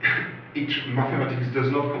B, each mathematics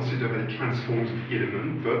does not consider that it transforms the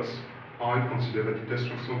element, but I consider that it does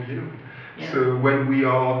transform the element. Yeah. So when we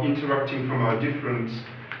are interacting from our different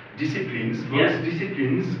disciplines, those Yeah.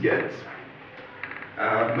 disciplines get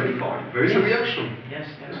modified. There is a Yes. reaction. Yes.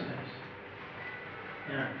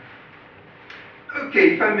 Yeah.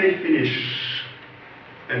 Okay, if I may finish,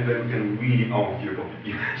 and then we can really argue about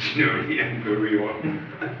the imaginary and the real.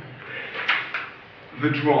 The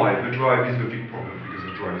drive is the big problem because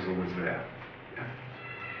the drive is always there. Yeah.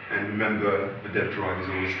 And remember, the dev drive is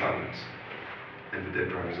always silent, and the dev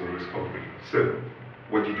drive is always hovering. So,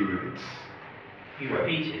 what do you do with it? You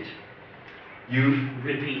repeat it. You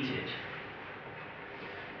Repeat it.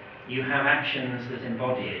 You have actions that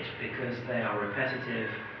embody it because they are repetitive,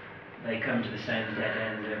 they come to the same dead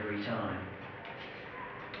end every time.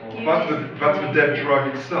 Or that's the dev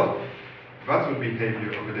drive itself. That's the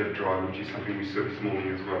behavior of the dev drive, which is something we saw this morning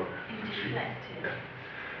as well. You deflect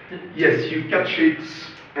it. Yes, you catch it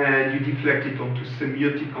and you deflect it onto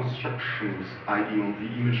semiotic constructions, i.e. on the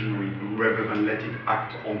imaginary, rather than let it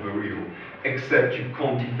act on the real. Except you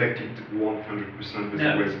can't deflect it 100%,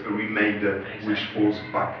 there's always a remainder which falls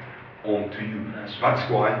back onto you. That's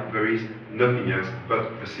why there is nothing else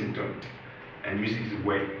but a symptom. And music is a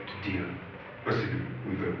way to deal, possibly,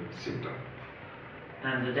 with a symptom.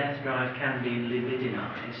 And the death drive can be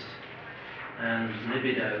libidinized, and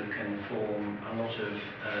libido can form a lot of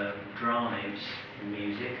drives in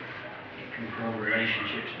music. It can form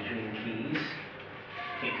relationships between keys.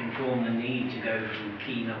 It can form the need to go from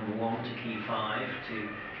key number 1 to key 5 to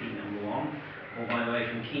key number 1, or by the way,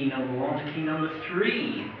 from key number 1 to key number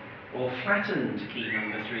 3, or flattened to key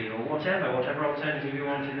number 3, or whatever alternative you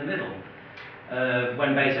want in the middle.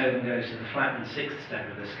 When Beethoven goes to the flattened 6th step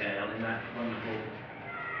of the scale in that wonderful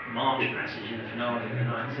march passage in the finale of the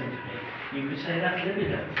Ninth Symphony, you could say that's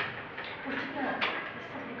libido. What about, there's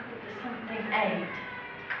something called the something eight?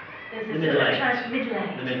 There's The a middle sort of eight. middle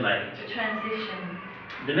eight. The middle eight. The transition.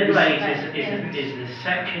 The middle eight is the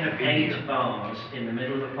section of 8 bars in the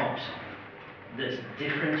middle of a pop song that's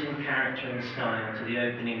different in character and style to the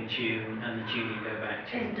opening tune and the tune you go back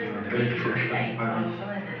to. It doesn't need to be 8 bars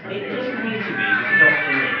either, does It it? doesn't need to be, but it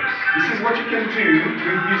often is. This is what you can do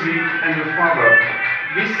with music and the father.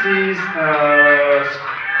 This is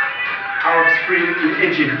Arab Spring in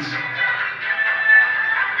Egypt.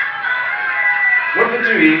 What they're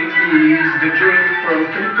doing is they're drawing from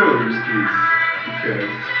compose keys,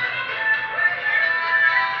 because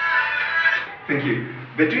thank you.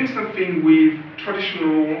 They're doing something with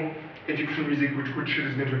traditional Egyptian music, which Richard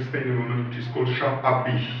is going to explain in a moment, which is called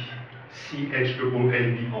Sha'abi.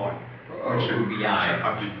 C-H-A-A-B-I.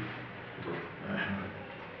 Sha'abi.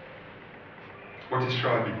 What is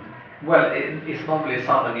Sha'abi? Well, it's normally a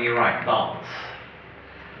Southern Iraq dance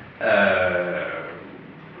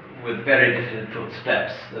with very different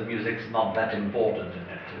footsteps. The music's not that important in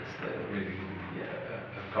it. It's really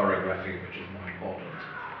choreography which is more important.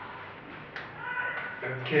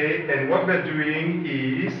 Okay, and what they're doing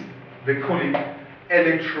is they call it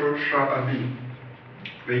electro Sha'abi.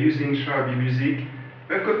 They're using Sha'abi music.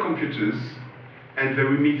 They've got computers and they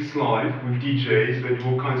remix live with DJs. They do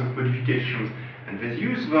all kinds of modifications. And they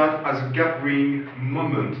use that as a gathering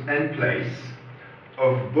moment and place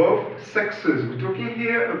of both sexes. We're talking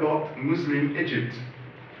here about Muslim Egypt.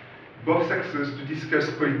 Both sexes to discuss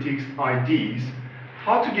politics, ideas,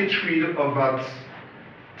 how to get rid of that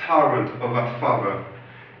tyrant, of that father.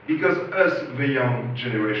 Because us, the young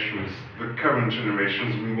generations, the current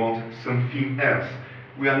generations, we want something else.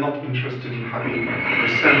 We are not interested in having the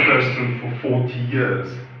same person for 40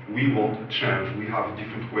 years. We want change. We have a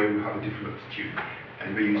different way, we have a different attitude.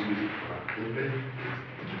 And we use music for that.